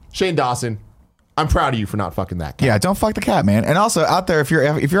 Shane Dawson, I'm proud of you for not fucking that cat. Yeah, don't fuck the cat, man. And also out there, if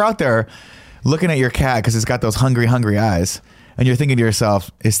you're out there looking at your cat because it's got those hungry eyes, and you're thinking to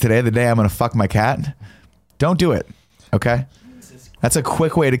yourself, "Is today the day I'm gonna fuck my cat?" Don't do it. Okay, that's a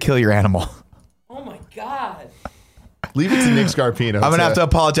quick way to kill your animal. Oh my god. Leave it to Nick Scarpino. I'm gonna have to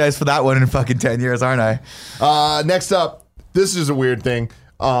apologize for that one in fucking 10 years, aren't I? Next up, this is a weird thing.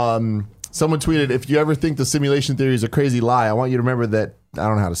 Someone tweeted, "If you ever think the simulation theory is a crazy lie, I want you to remember that." I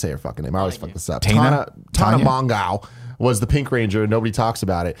don't know how to say her fucking name. I always fuck this up. Tana Mongao was the Pink Ranger, and nobody talks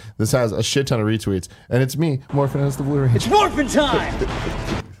about it. This has a shit ton of retweets, and it's me, Morphin as the Blue Ranger. It's morphin' time!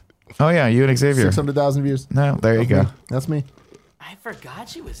 Oh yeah, you and Xavier. 600,000 views. No, there you go. That's me. I forgot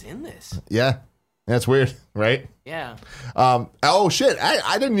she was in this. Yeah. That's weird, right? Yeah. Oh shit!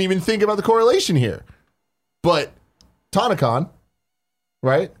 I didn't even think about the correlation here, but Tanacon,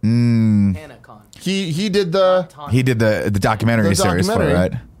 right? Tanacon. He did the documentary series for it,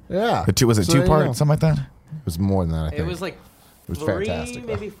 right? Yeah. Was it two part, something like that? It was more than that. I think It was like it was three, fantastic,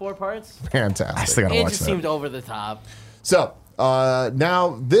 maybe 4 parts. fantastic. I still gotta It watch just that. seemed over the top. So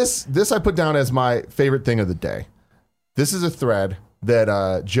now this I put down as my favorite thing of the day. This is a thread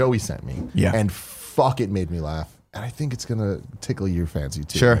that Joey sent me. Yeah. And fuck, it made me laugh. And I think it's gonna tickle your fancy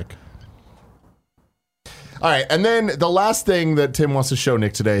too. Sure. Nick. All right, and then the last thing that Tim wants to show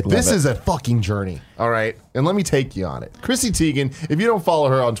Nick today. This is a fucking journey. All right, and let me take you on it. Chrissy Teigen. If you don't follow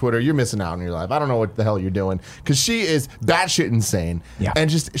her on Twitter, you're missing out on your life. I don't know what the hell you're doing because she is batshit insane. Yeah.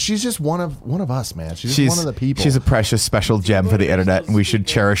 And she's just one of us, man. She's just one of the people. She's a precious, special gem for the internet, and we should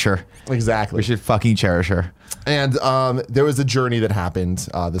cherish her. Exactly. We should fucking cherish her. And there was a journey that happened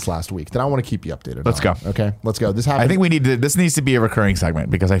this last week that I want to keep you updated. Let's go. Okay, let's go. This happened. I think this needs to be a recurring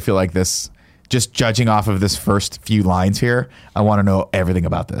segment because I feel like this. Just judging off of this first few lines here, I want to know everything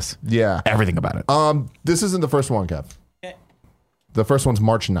about this. Yeah. Everything about it. This isn't the first one, Kev. Okay. The first one's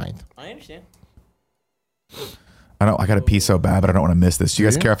March 9th. I understand. I gotta pee so bad, but I don't want to miss this. Do you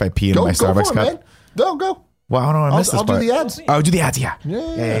guys care if I pee in my Starbucks for it, cup? man. Go. Well, I don't want to miss this I'll do part. the ads. Oh, do the ads, yeah.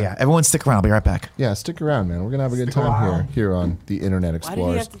 Yeah. Everyone stick around. I'll be right back. Yeah, stick around, man. We're going to have a good time here on the Internet Why did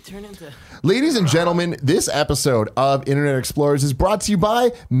he Explorers. have to turn into... Ladies and gentlemen, this episode of Internet Explorers is brought to you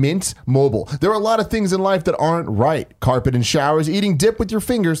by Mint Mobile. There are a lot of things in life that aren't right. Carpet and showers, eating dip with your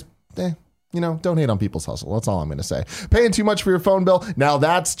fingers. Don't hate on people's hustle. That's all I'm going to say. Paying too much for your phone bill? Now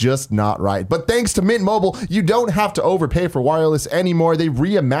that's just not right. But thanks to Mint Mobile, you don't have to overpay for wireless anymore. They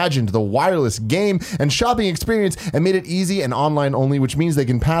reimagined the wireless game and shopping experience and made it easy and online only, which means they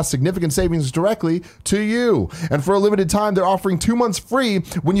can pass significant savings directly to you. And for a limited time, they're offering 2 months free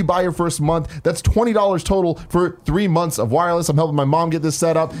when you buy your first month. That's $20 total for 3 months of wireless. I'm helping my mom get this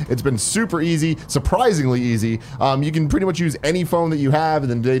set up. It's been super easy, surprisingly easy. You can pretty much use any phone that you have,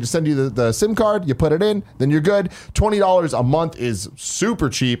 and then they just send you the SIM card, you put it in, then you're good. $20 a month is super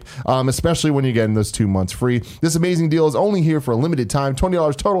cheap, especially when you're getting those 2 months free. This amazing deal is only here for a limited time.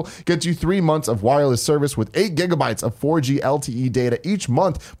 $20 total gets you 3 months of wireless service with 8 gigabytes of 4G LTE data each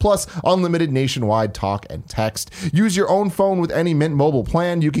month, plus unlimited nationwide talk and text. Use your own phone with any Mint Mobile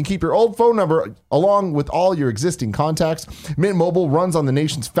plan. You can keep your old phone number along with all your existing contacts. Mint Mobile runs on the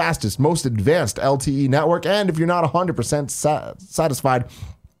nation's fastest, most advanced LTE network, and if you're not 100% satisfied,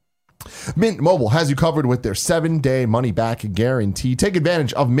 Mint Mobile has you covered with their 7-day money-back guarantee. Take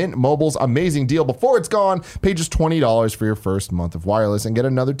advantage of Mint Mobile's amazing deal before it's gone. Pay just $20 for your first month of wireless and get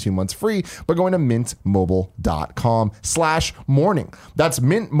another 2 months free by going to mintmobile.com/morning. That's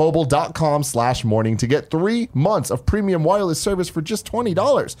mintmobile.com/morning to get 3 months of premium wireless service for just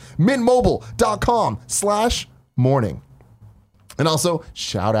 $20. mintmobile.com/morning. And also,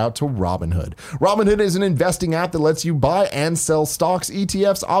 shout out to Robinhood. Robinhood is an investing app that lets you buy and sell stocks,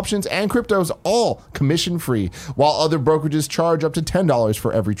 ETFs, options, and cryptos, all commission-free. While other brokerages charge up to $10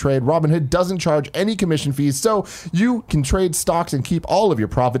 for every trade, Robinhood doesn't charge any commission fees, so you can trade stocks and keep all of your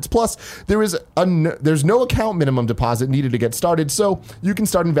profits. Plus, there's no account minimum deposit needed to get started, so you can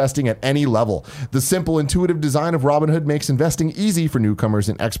start investing at any level. The simple, intuitive design of Robinhood makes investing easy for newcomers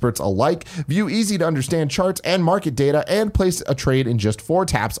and experts alike. View easy-to-understand charts and market data and place a trade trade in just 4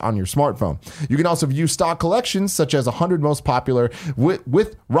 taps on your smartphone. You can also view stock collections such as 100 most popular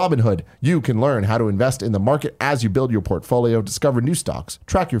with Robinhood. You can learn how to invest in the market as you build your portfolio, discover new stocks,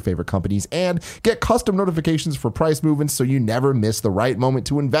 track your favorite companies, and get custom notifications for price movements so you never miss the right moment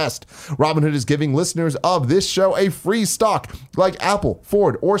to invest. Robinhood is giving listeners of this show a free stock like Apple,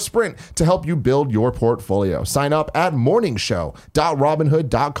 Ford, or Sprint to help you build your portfolio. Sign up at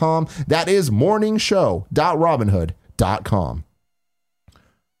morningshow.robinhood.com. That is morningshow.robinhood.com.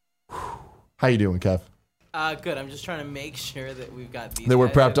 How you doing, Kev? Good. I'm just trying to make sure that we've got these. That we're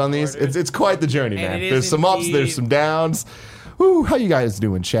guys prepped in on these? order. It's quite the journey, And man. it is There's some ups, indeed. there's some downs. Woo, how you guys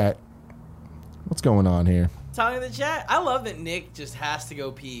doing, chat? What's going on here? Talking to the chat. I love that Nick just has to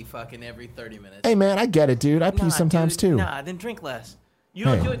go pee fucking every 30 minutes. Hey, man, I get it, dude. I pee sometimes, dude, too. Nah, then drink less. You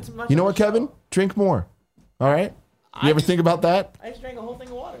don't Hey, do it too much. you know on what, the show. Kevin? Drink more. All right? You ever think about that? I just drank a whole thing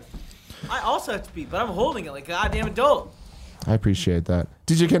of water. I also have to pee, but I'm holding it like a goddamn adult. I appreciate that.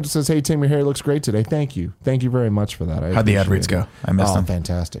 DJ Kendall says, hey, Tim, your hair looks great today. Thank you. Thank you very much for that. How'd the ad reads go? I missed them.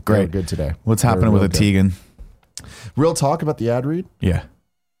 Fantastic. Great. They were good today. What's They were happening with real a good. Teigen? Real talk about the ad read? Yeah.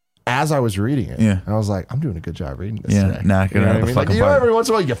 As I was reading it, Yeah. I was like, I'm doing a good job reading this Yeah, today. nah, you get know out what of I the mean? Like, fucking you know, park. every once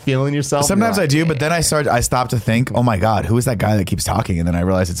in a while you feeling yourself. and you're Sometimes I like, do, but then I stop to think, oh my God, who is that guy that keeps talking? And then I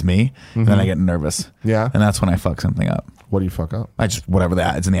realize it's me. And then I get nervous. Yeah. And that's when I fuck something up. What do you fuck up? I just, whatever the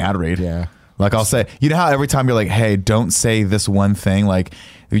ad, it's in the ad read. Yeah. Like I'll say, you know how every time you're like, hey, don't say this one thing. Like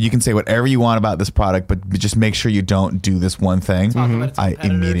you can say whatever you want about this product, but just make sure you don't do this one thing. Talk about its I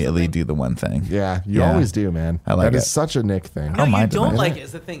competitor or immediately something. do the one thing. Yeah, you Yeah. always do, man. I like That it. is such a Nick thing. No, you mind it, don't man. like it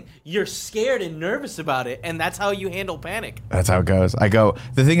is the thing. You're scared and nervous about it, and that's how you handle panic. That's how it goes. I go,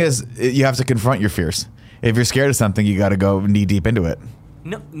 the thing is, you have to confront your fears. If you're scared of something, you got to go knee deep into it.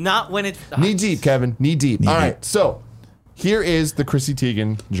 No, not when it's Knee deep, Kevin. Knee deep. Knee All deep. right, so here is the Chrissy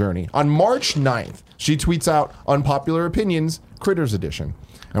Teigen journey. On March 9th, she tweets out Unpopular Opinions, Critters Edition,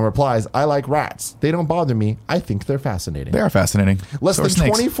 and replies, I like rats. They don't bother me. I think they're fascinating. They are fascinating. Less So are than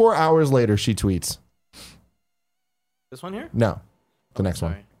snakes. 24 hours later, she tweets, This one here? no, the next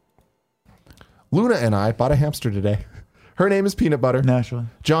one. Sorry. Luna and I bought a hamster today. Her name is Peanut Butter. Naturally.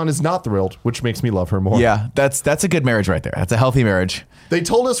 John is not thrilled, which makes me love her more. Yeah, that's a good marriage right there. That's a healthy marriage. They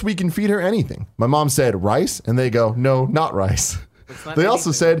told us we can feed her anything. My mom said rice, and they go, no, not rice. not They also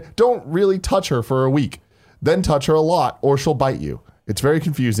anything. said, don't really touch her for a week. Then touch her a lot, or she'll bite you. It's very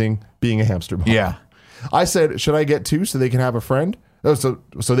confusing being a hamster mom. Yeah. I said, should I get 2 so they can have a friend? Oh, so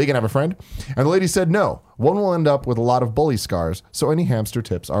they can have a friend? And the lady said, no. One will end up with a lot of bully scars, so any hamster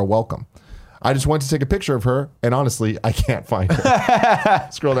tips are welcome. I just went to take a picture of her, and honestly, I can't find her.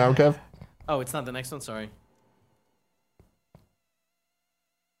 Scroll down, Kev. Oh, it's not the next one. Sorry.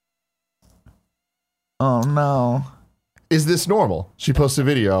 Oh, no. Is this normal? She posted a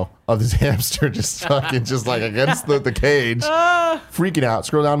video of this hamster just fucking just like against the cage, freaking out.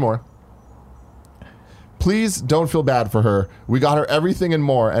 Scroll down more. Please don't feel bad for her. We got her everything and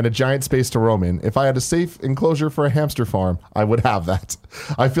more and a giant space to roam in. If I had a safe enclosure for a hamster farm, I would have that.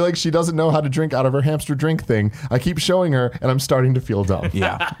 I feel like she doesn't know how to drink out of her hamster drink thing. I keep showing her and I'm starting to feel dumb.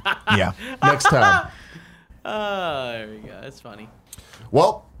 Yeah. Yeah. Next tab. Oh, there we go. That's funny.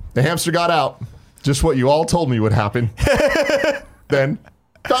 Well, the hamster got out. Just what you all told me would happen. Then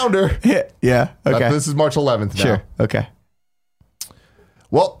found her. Yeah. Okay. This is March 11th now. Sure. Okay.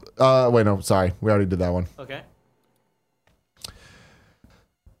 Well, wait, no, sorry. We already did that one. Okay.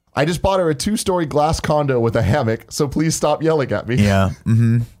 I just bought her a 2-story glass condo with a hammock, so please stop yelling at me. Yeah.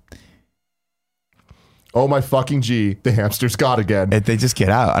 Mm-hmm. Oh my fucking G, the hamster's got again. They just get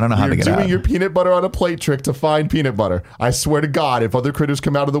out. I don't know how You're they get doing out. your peanut butter on a plate trick to find peanut butter. I swear to God, if other critters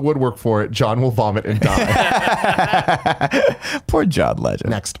come out of the woodwork for it, John will vomit and die. Poor John Legend.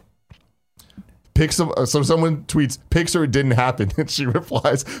 Next. So someone tweets, pics or it didn't happen. And she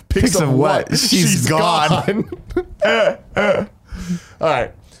replies, pics of what? She's gone. All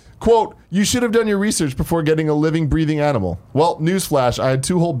right. Quote, you should have done your research before getting a living, breathing animal. Well, newsflash, I had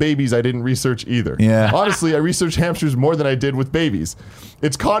 2 whole babies I didn't research either. Yeah. Honestly, I researched hamsters more than I did with babies.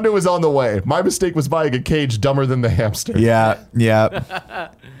 Its condo is on the way. My mistake was buying a cage dumber than the hamster. Yeah. Yeah.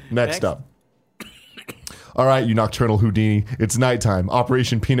 Next up. All right, you nocturnal Houdini. It's nighttime.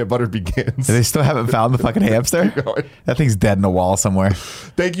 Operation Peanut Butter begins. They still haven't found the fucking hamster? going. That thing's dead in a wall somewhere.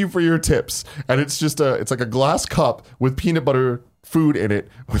 Thank you for your tips. And it's just it's like a glass cup with peanut butter food in it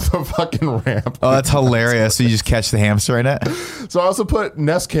with a fucking ramp. Oh, that's hilarious. So you just catch the hamster in it? So I also put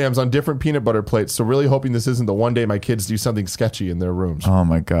Nest cams on different peanut butter plates. So really hoping this isn't the one day my kids do something sketchy in their rooms. Oh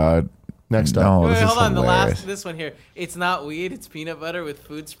my God. Next up. No, Wait, this is hold on. hilarious. This one here. It's not weed. It's peanut butter with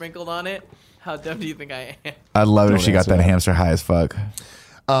food sprinkled on it. How dumb do you think I am? I'd love it if Don't she got answer that that. hamster high as fuck.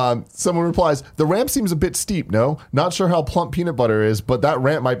 Someone replies, the ramp seems a bit steep, no? Not sure how plump peanut butter is, but that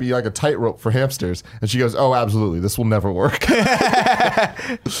ramp might be like a tightrope for hamsters. And she goes, oh, absolutely. This will never work.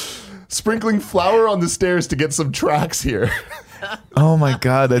 Sprinkling flour on the stairs to get some tracks here. Oh my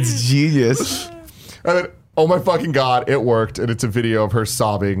God, that's genius. And then, oh my fucking God, it worked. And it's a video of her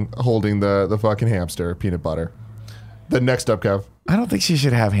sobbing, holding the fucking hamster, peanut butter. Then next up, Kev. I don't think she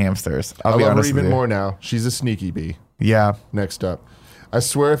should have hamsters. I be love her honest even with you. more now. She's a sneaky bee. Yeah. Next up. I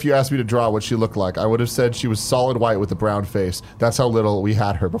swear if you asked me to draw what she looked like, I would have said she was solid white with a brown face. That's how little we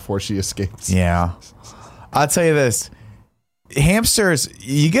had her before she escaped. Yeah. I'll tell you this. Hamsters,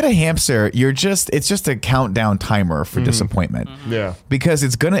 you get a hamster, it's just a countdown timer for disappointment. Yeah. Because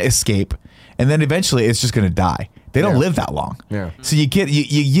it's going to escape and then eventually it's just going to die. They don't live that long. Yeah. So you get,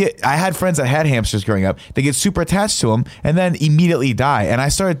 I had friends that had hamsters growing up. They get super attached to them and then immediately die. And I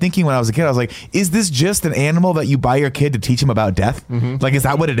started thinking when I was a kid, I was like, is this just an animal that you buy your kid to teach him about death? Like, is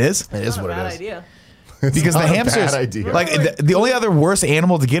that what it is? It is Not what a bad it is. idea. Because the not a hamsters, bad idea. like the only other worst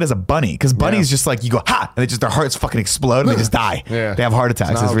animal to get is a bunny. Because bunnies just like, you go, ha, and their hearts fucking explode and they just die. Yeah. They have heart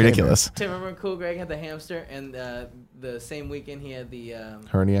attacks. not It's okay, ridiculous. Tim, remember Cool Greg had the hamster, and the same weekend he had the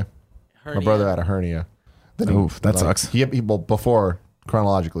Hernia. hernia. My brother had a hernia. Then Oof, that sucks. Well, before,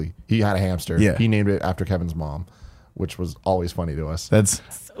 chronologically, he had a hamster. Yeah. He named it after Kevin's mom, which was always funny to us. That's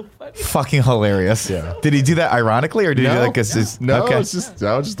So funny. fucking hilarious. Yeah. Did he do that ironically or did he do that because No, okay. it's just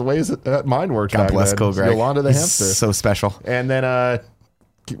the way that mine worked. God back bless then. Cool Greg. Yolanda the He's hamster. so special. And then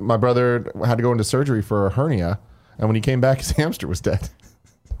my brother had to go into surgery for a hernia, and when he came back, his hamster was dead.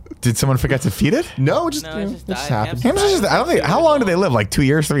 Did someone forget to feed it? No, just, No, it just it just died. happened. Hamster- Hamsters just, I don't think, how long do they live? Like 2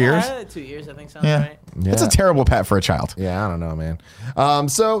 years, 3 years? 2 years, I think sounds Yeah. right. It's a terrible pet for a child. Yeah, I don't know, man.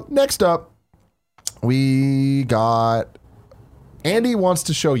 So next up, we got Andy wants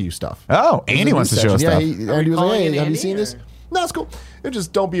to show you stuff. Oh, There's a Andy new wants to show us section. stuff. Yeah, Andy was like, calling hey, it have you Andy, seen this? or- No, it's cool. It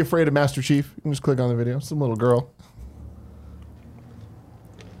just don't be afraid of Master Chief. You can just click on the video. Some little girl.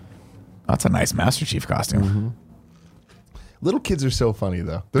 That's a nice Master Chief costume. Little kids are so funny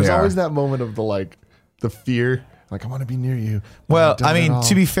though. There's They are. always that moment of the fear. Like, I want to be near you. but Well, I've done I it mean, all.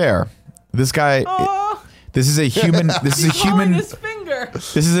 to be fair, this guy, Oh, this is a human, this is a he's holding human, his finger.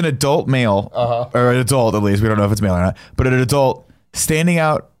 this is an adult male, or an adult at least. We don't know if it's male or not, but an adult standing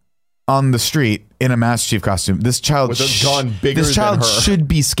out on the street in a Master Chief costume. This child, With a gun bigger this child than her. should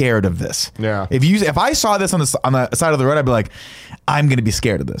be scared of this. Yeah. If I saw this on the side of the road, I'd be like, I'm going to be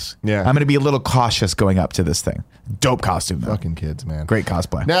scared of this. Yeah. I'm going to be a little cautious going up to this thing. Dope costume though. Fucking kids, man. Great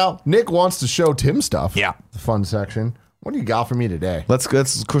cosplay. Now, Nick wants to show Tim stuff. Yeah. The fun section. What do you got for me today? Let's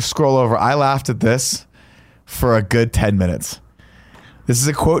scroll over. I laughed at this for a good 10 minutes. This is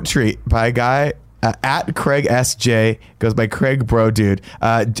a quote tweet by a guy at Craig SJ, goes by Craig Bro Dude.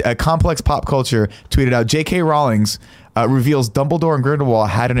 A Complex Pop Culture tweeted out, J.K. Rowling's reveals Dumbledore and Grindelwald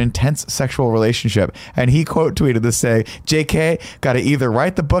had an intense sexual relationship. And he quote tweeted this saying, J.K. got to either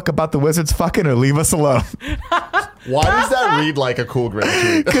write the book about the wizards fucking or leave us alone. Why does that read like a cool Greg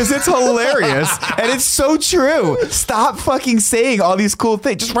tweet? Because it's hilarious and it's so true. Stop fucking saying all these cool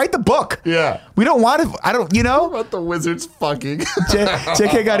things. Just write the book. Yeah. We don't want to. I don't, you know? About the wizards fucking.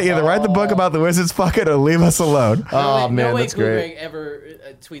 JK got to either write the book about the wizards fucking or leave us alone. Oh, man, no way that's Cool great. Greg ever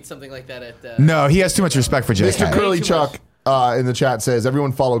tweets something like that at. No, he has too much respect for JK. Mr. Curly too Chuck in the chat says,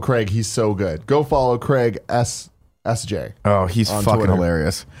 everyone follow Craig. He's so good. Go follow Craig SJ. Oh, he's on fucking Twitter.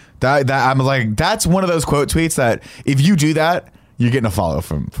 hilarious. That I'm like, that's one of those quote tweets that if you do that, you're getting a follow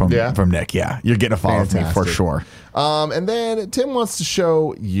from Nick. Yeah, you're getting a follow from me for Fantastic. sure. And then Tim wants to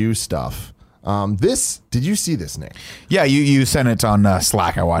show you stuff. Did you see this, Nick? Yeah, you sent it on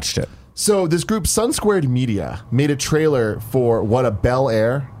Slack. I watched it. So this group, Sun Squared Media, made a trailer for what a Bel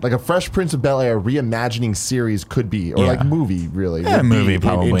Air, like a Fresh Prince of Bel Air reimagining series could be, or Yeah. like movie, really. Yeah, a would be movie in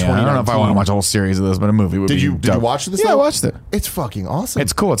probably. I don't know if I want to watch a whole series of this, but a movie would be. Did you dope. watch this? Yeah, I though? watched it. It's fucking awesome.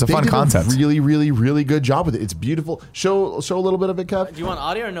 It's cool. It's a They fun did concept. really, really, really good job with it. It's beautiful. Show a little bit of it, Kev. Do you want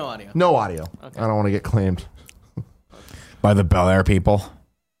audio or no audio? No audio. I don't want to get claimed. By the Bel Air people.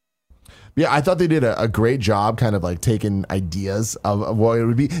 Yeah, I thought they did a great job, kind of like taking ideas of what it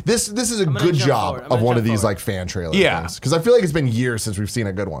would be. This is a gonna good jump job forward. I'm of gonna one of jump these forward. like fan trailer Yeah. things, because I feel like it's been years since we've seen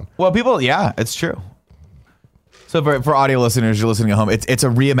a good one. Well, people, yeah, it's true. So for audio listeners, you're listening at home, it's a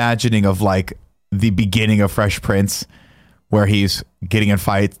reimagining of like the beginning of Fresh Prince, where he's getting in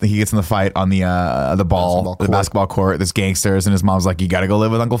fights. He gets in the fight on the basketball court. There's gangsters, and his mom's like, "You got to go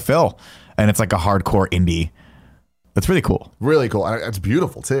live with Uncle Phil," and it's like a hardcore indie. That's really cool. Really cool. And it's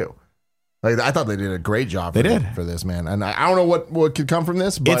beautiful too. Like I thought they did a great job. They did. for this, man. And I don't know what could come from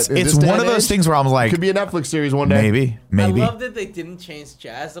this, but It's in it's this day one and of those age, things where I'm it like, could be a Netflix series one day. maybe. I love that they didn't change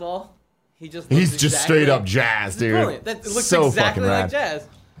Jazz at all. He's just exactly straight up Jazz, dude. Brilliant. That looks so exactly fucking like rad. Jazz.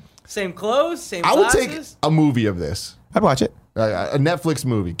 Same clothes, same I would glasses. take a movie of this. I'd watch it. A Netflix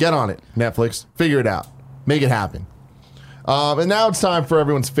movie. Get on it, Netflix. Figure it out. Make it happen. And now it's time for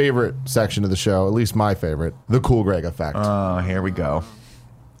everyone's favorite section of the show, at least my favorite, the Cool Greg effect. Oh, here we go.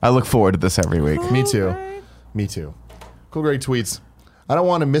 I look forward to this every week. Me too. Me too. Cool Greg tweets, I don't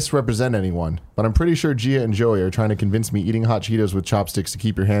want to misrepresent anyone, but I'm pretty sure Gia and Joey are trying to convince me eating hot Cheetos with chopsticks to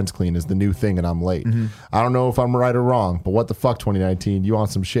keep your hands clean is the new thing and I'm late. I don't know if I'm right or wrong, but what the fuck, 2019? You on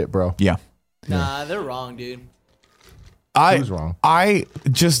some shit, bro. Yeah. Nah, they're wrong, dude. Who's wrong? I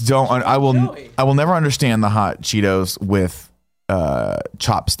just don't. I will never understand the hot Cheetos with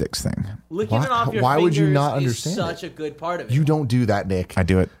chopsticks thing. Licking What? it off your Why would you fingers not is understand such it? a good part of it. You don't do that, Nick. I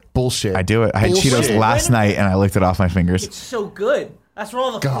do it. Bullshit. I do it. I had Bullshit. Cheetos last night and I licked it off my fingers. It's so good. That's where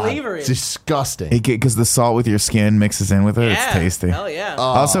all the God, flavor is. disgusting. Because the salt with your skin mixes in with it. Yeah, It's tasty. Hell yeah.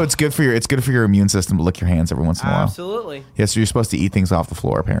 Also, it's good for your immune system to lick your hands every once in a while. Absolutely. Yeah, so you're supposed to eat things off the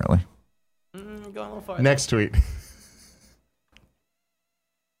floor, apparently. Going a little farther. Next tweet.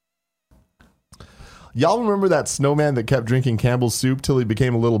 Y'all remember that snowman that kept drinking Campbell's soup till he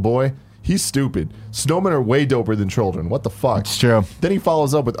became a little boy? He's stupid. Snowmen are way doper than children. What the fuck? It's true. Then he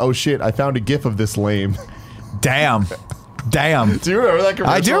follows up with, oh shit, I found a gif of this lame. Damn. Do you remember that commercial?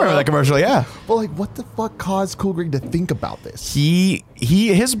 I do remember that commercial, yeah. Well, like, what the fuck caused Cool Greg to think about this?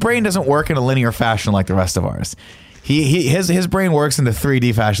 His brain doesn't work in a linear fashion like the rest of ours. His brain works in the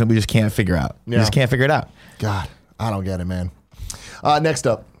 3D fashion that we just can't figure out. We just can't figure it out. God, I don't get it, man. Next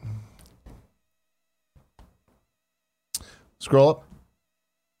up. Scroll up.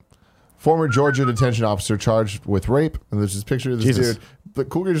 Former Georgia detention officer charged with rape. And there's this picture of this Jesus. dude. But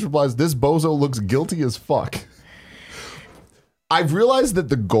Cool Greg just replies, this bozo looks guilty as fuck. I've realized that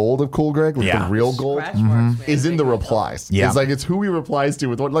the gold of Cool Greg, like the real gold, Scratch marks, man. is in the They got replies. Yeah. It's like, it's who he replies to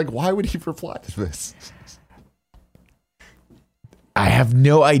with what. Like, why would he reply to this? I have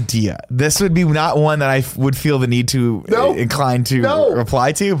no idea. This would be not one that I would feel the need to inclined to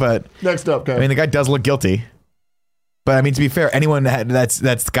reply to, but Next up, guys. I mean, the guy does look guilty. But I mean, to be fair, anyone that's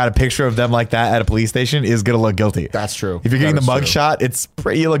got a picture of them like that at a police station is gonna look guilty. That's true. If you're getting That the is mug shot, it's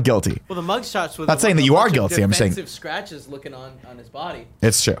you look guilty. Well, the mug shots with Not saying that you are guilty, I'm saying- defensive scratches looking on his body.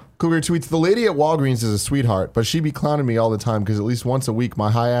 It's true. Cougar tweets, the lady at Walgreens is a sweetheart, but she be clowning me all the time because at least once a week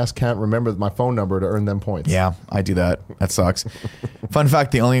my high ass can't remember my phone number to earn them points. Yeah, I do that. That sucks. Fun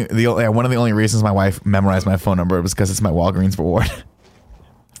fact: one of the only reasons my wife memorized my phone number was because it's my Walgreens reward.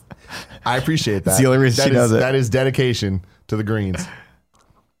 I appreciate that. It's the only reason she does it. That is dedication to the greens.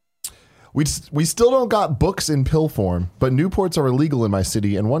 We still don't got books in pill form, but Newports are illegal in my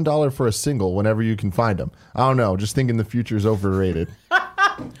city and $1 for a single whenever you can find them. I don't know. Just thinking the future is overrated.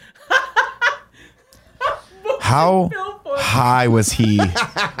 How high was he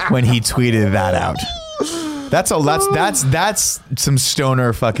when he tweeted that out? That's some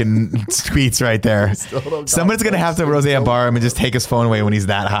stoner fucking tweets right there. Somebody's gonna have to Rosea bar him and just take his phone away when he's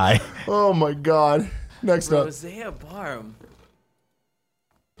that high. Oh my God. Next up. Rosea Barham.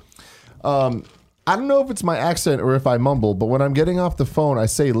 I don't know if it's my accent or if I mumble, but when I'm getting off the phone, I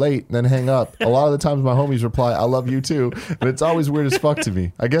say late and then hang up. A lot of the times my homies reply, I love you too. But it's always weird as fuck to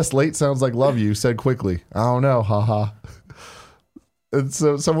me. I guess late sounds like love you said quickly. I don't know. Haha. And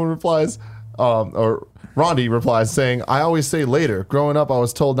so someone replies, or Rondi replies saying, I always say later. Growing up, I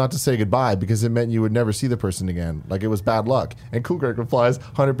was told not to say goodbye because it meant you would never see the person again. Like it was bad luck. And Cool Greg replies,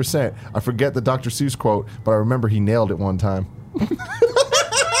 100%. I forget the Dr. Seuss quote, but I remember he nailed it one time.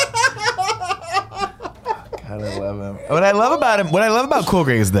 God, I love him. What I love about Cool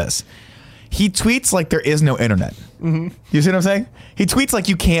Greg is this. He tweets like there is no internet. Mm-hmm. You see what I'm saying? He tweets like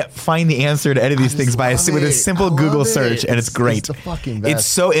you can't find the answer to any of these things with a simple Google search, and it's great. It's the fucking best. It's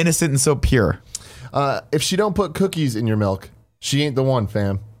so innocent and so pure. If she don't put cookies in your milk, she ain't the one,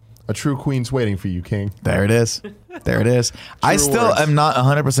 fam. A true queen's waiting for you, king. There it is. There it is. I still words. am not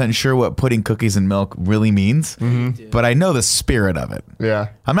 100% sure what putting cookies in milk really means, but I know the spirit of it. Yeah.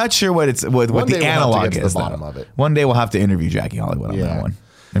 I'm not sure what One the day we'll have to analog get to the is. bottom though. of it. One day we'll have to interview Jackie Hollywood on Yeah. that one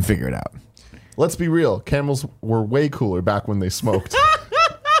and figure it out. Let's be real. Camels were way cooler back when they smoked.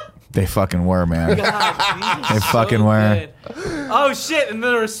 They fucking were, man. God, They fucking were. Oh shit! And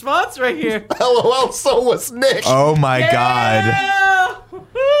the response right here. LOL, so was Nick. Oh my God. Yeah!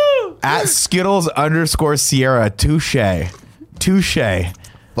 Woo-hoo! At Skittles_Sierra. Touche.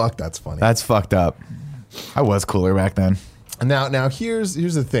 Fuck, that's funny. That's fucked up. I was cooler back then. Now here's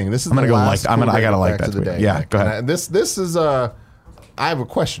the thing. This is I'm gonna the go last like- I gotta cool like fact that of the tweet. day. Yeah, Nick. go ahead. And this is I have a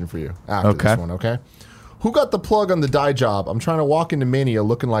question for you after Okay. this one, okay? Who got the plug on the dye job? I'm trying to walk into Mania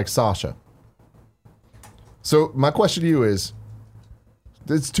looking like Sasha. So my question to you is,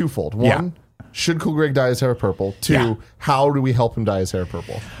 it's twofold. One, should Cool Greg dye his hair purple? Two, how do we help him dye his hair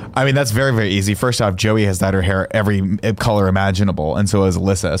purple? I mean, that's very, very easy. First off, Joey has dyed her hair every color imaginable, and so has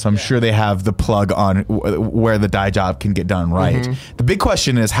Alyssa. So I'm sure they have the plug on where the dye job can get done right. The big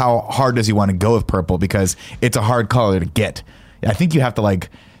question is, how hard does he want to go with purple? Because it's a hard color to get. I think you have to like.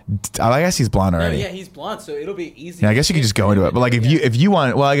 I guess he's blonde already. Yeah, he's blonde, so it'll be easy. Yeah, I guess you could just go into it. But like, if you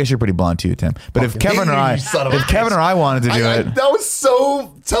want, well, I guess you're pretty blonde too, Tim. But if Kevin or I wanted to do it, that was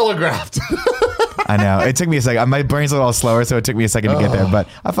so telegraphed. I know. It took me a second. My brain's a little slower, so it took me a second to get there. But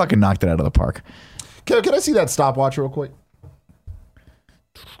I fucking knocked it out of the park. Can I see that stopwatch real quick?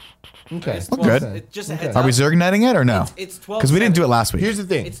 Okay, It's Well, good. It's just a heads Are we up. Zergnetting it or no? It's 12. Because we didn't do it last week. here's the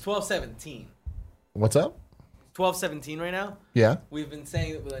thing. It's 12:17. What's up? 12:17 right now. Yeah. We've been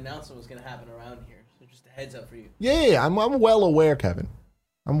saying that the announcement was going to happen around here, so just a heads up for you. Yeah. I'm well aware, Kevin.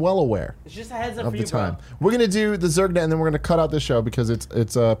 I'm well aware It's just a heads up of for the you, time. bro. We're gonna do the Zergnet, and then we're gonna cut out the show because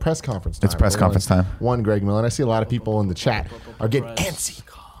it's a press conference time. It's press conference time. One Greg Miller, and I see a lot of people in the chat are getting antsy,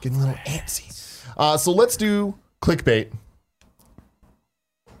 getting a little antsy. So let's do clickbait.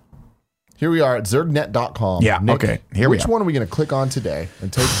 Here we are at Zergnet.com. Yeah, okay. Here we Which are. one are we going to click on today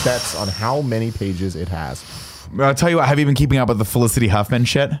and take bets on how many pages it has? I'll tell you what. Have you been keeping up with the Felicity Huffman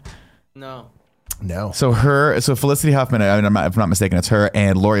shit? No. No. So Felicity Huffman, I mean, if I'm not mistaken, it's her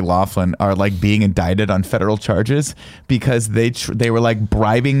and Lori Loughlin are like being indicted on federal charges because they were like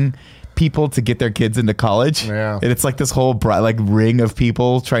bribing people to get their kids into college. Yeah. And it's like this whole ring of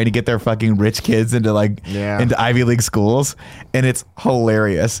people trying to get their fucking rich kids into into Ivy League schools, and it's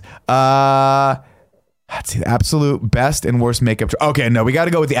hilarious. Let's see, the absolute best and worst makeup. Okay, no, we got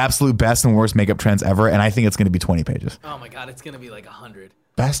to go with the absolute best and worst makeup trends ever, and I think it's going to be 20 pages. Oh my god, it's going to be like 100.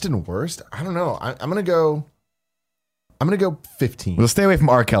 Best and worst? I don't know. I'm going to go 15. We'll stay away from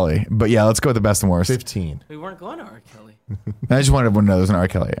R. Kelly, but yeah, let's go with the best and worst. 15. We weren't going to R. Kelly. I just wanted to know there's an R.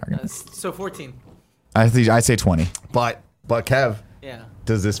 Kelly argument. So 14. I say 20. But Kev, Yeah.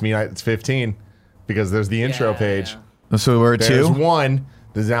 does this mean it's 15? Because there's the intro Yeah, page. yeah. So we're at There's 2. one.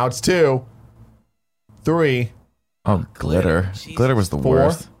 Now it's 2. 3. Oh, glitter. Jesus. Glitter was the 4.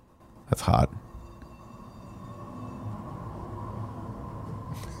 worst. That's hot.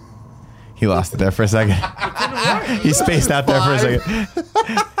 He lost it there for a second. He spaced out there for a second.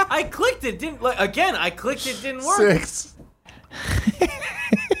 I clicked it. I clicked it. Didn't work. 6.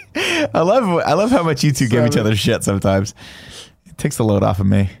 I love how much you two give each 7. other shit sometimes. It takes the load off of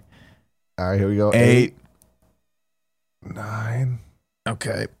me. All right, here we go. 8. 9.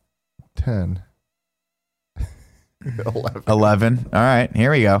 Okay. 10. 11. 11. All right,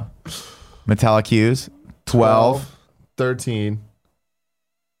 here we go. Metallic hues. 12. 13.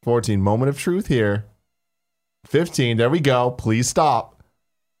 14. Moment of truth here. 15. There we go. Please stop.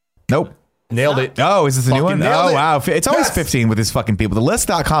 Nope. Nailed it. Oh, is this a new Fucking one? nailed Oh, it. wow. It's always Yes. 15 with these fucking people. The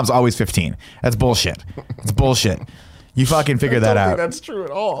list.com is always 15. That's bullshit. It's bullshit. You fucking figure that I don't out. think that's true at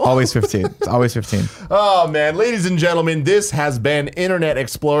all. Always 15. It's always 15. Oh, man. Ladies and gentlemen, this has been Internet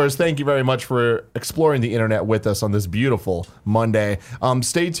Explorers. Thank you very much for exploring the internet with us on this beautiful Monday.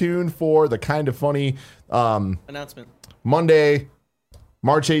 Stay tuned for the Kind of Funny Announcement. Monday,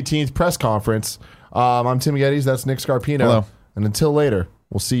 March 18th press conference. I'm Tim Geddes. That's Nick Scarpino. Hello. And until later,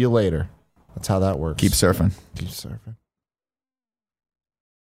 we'll see you later. That's how that works. Keep surfing. Keep surfing.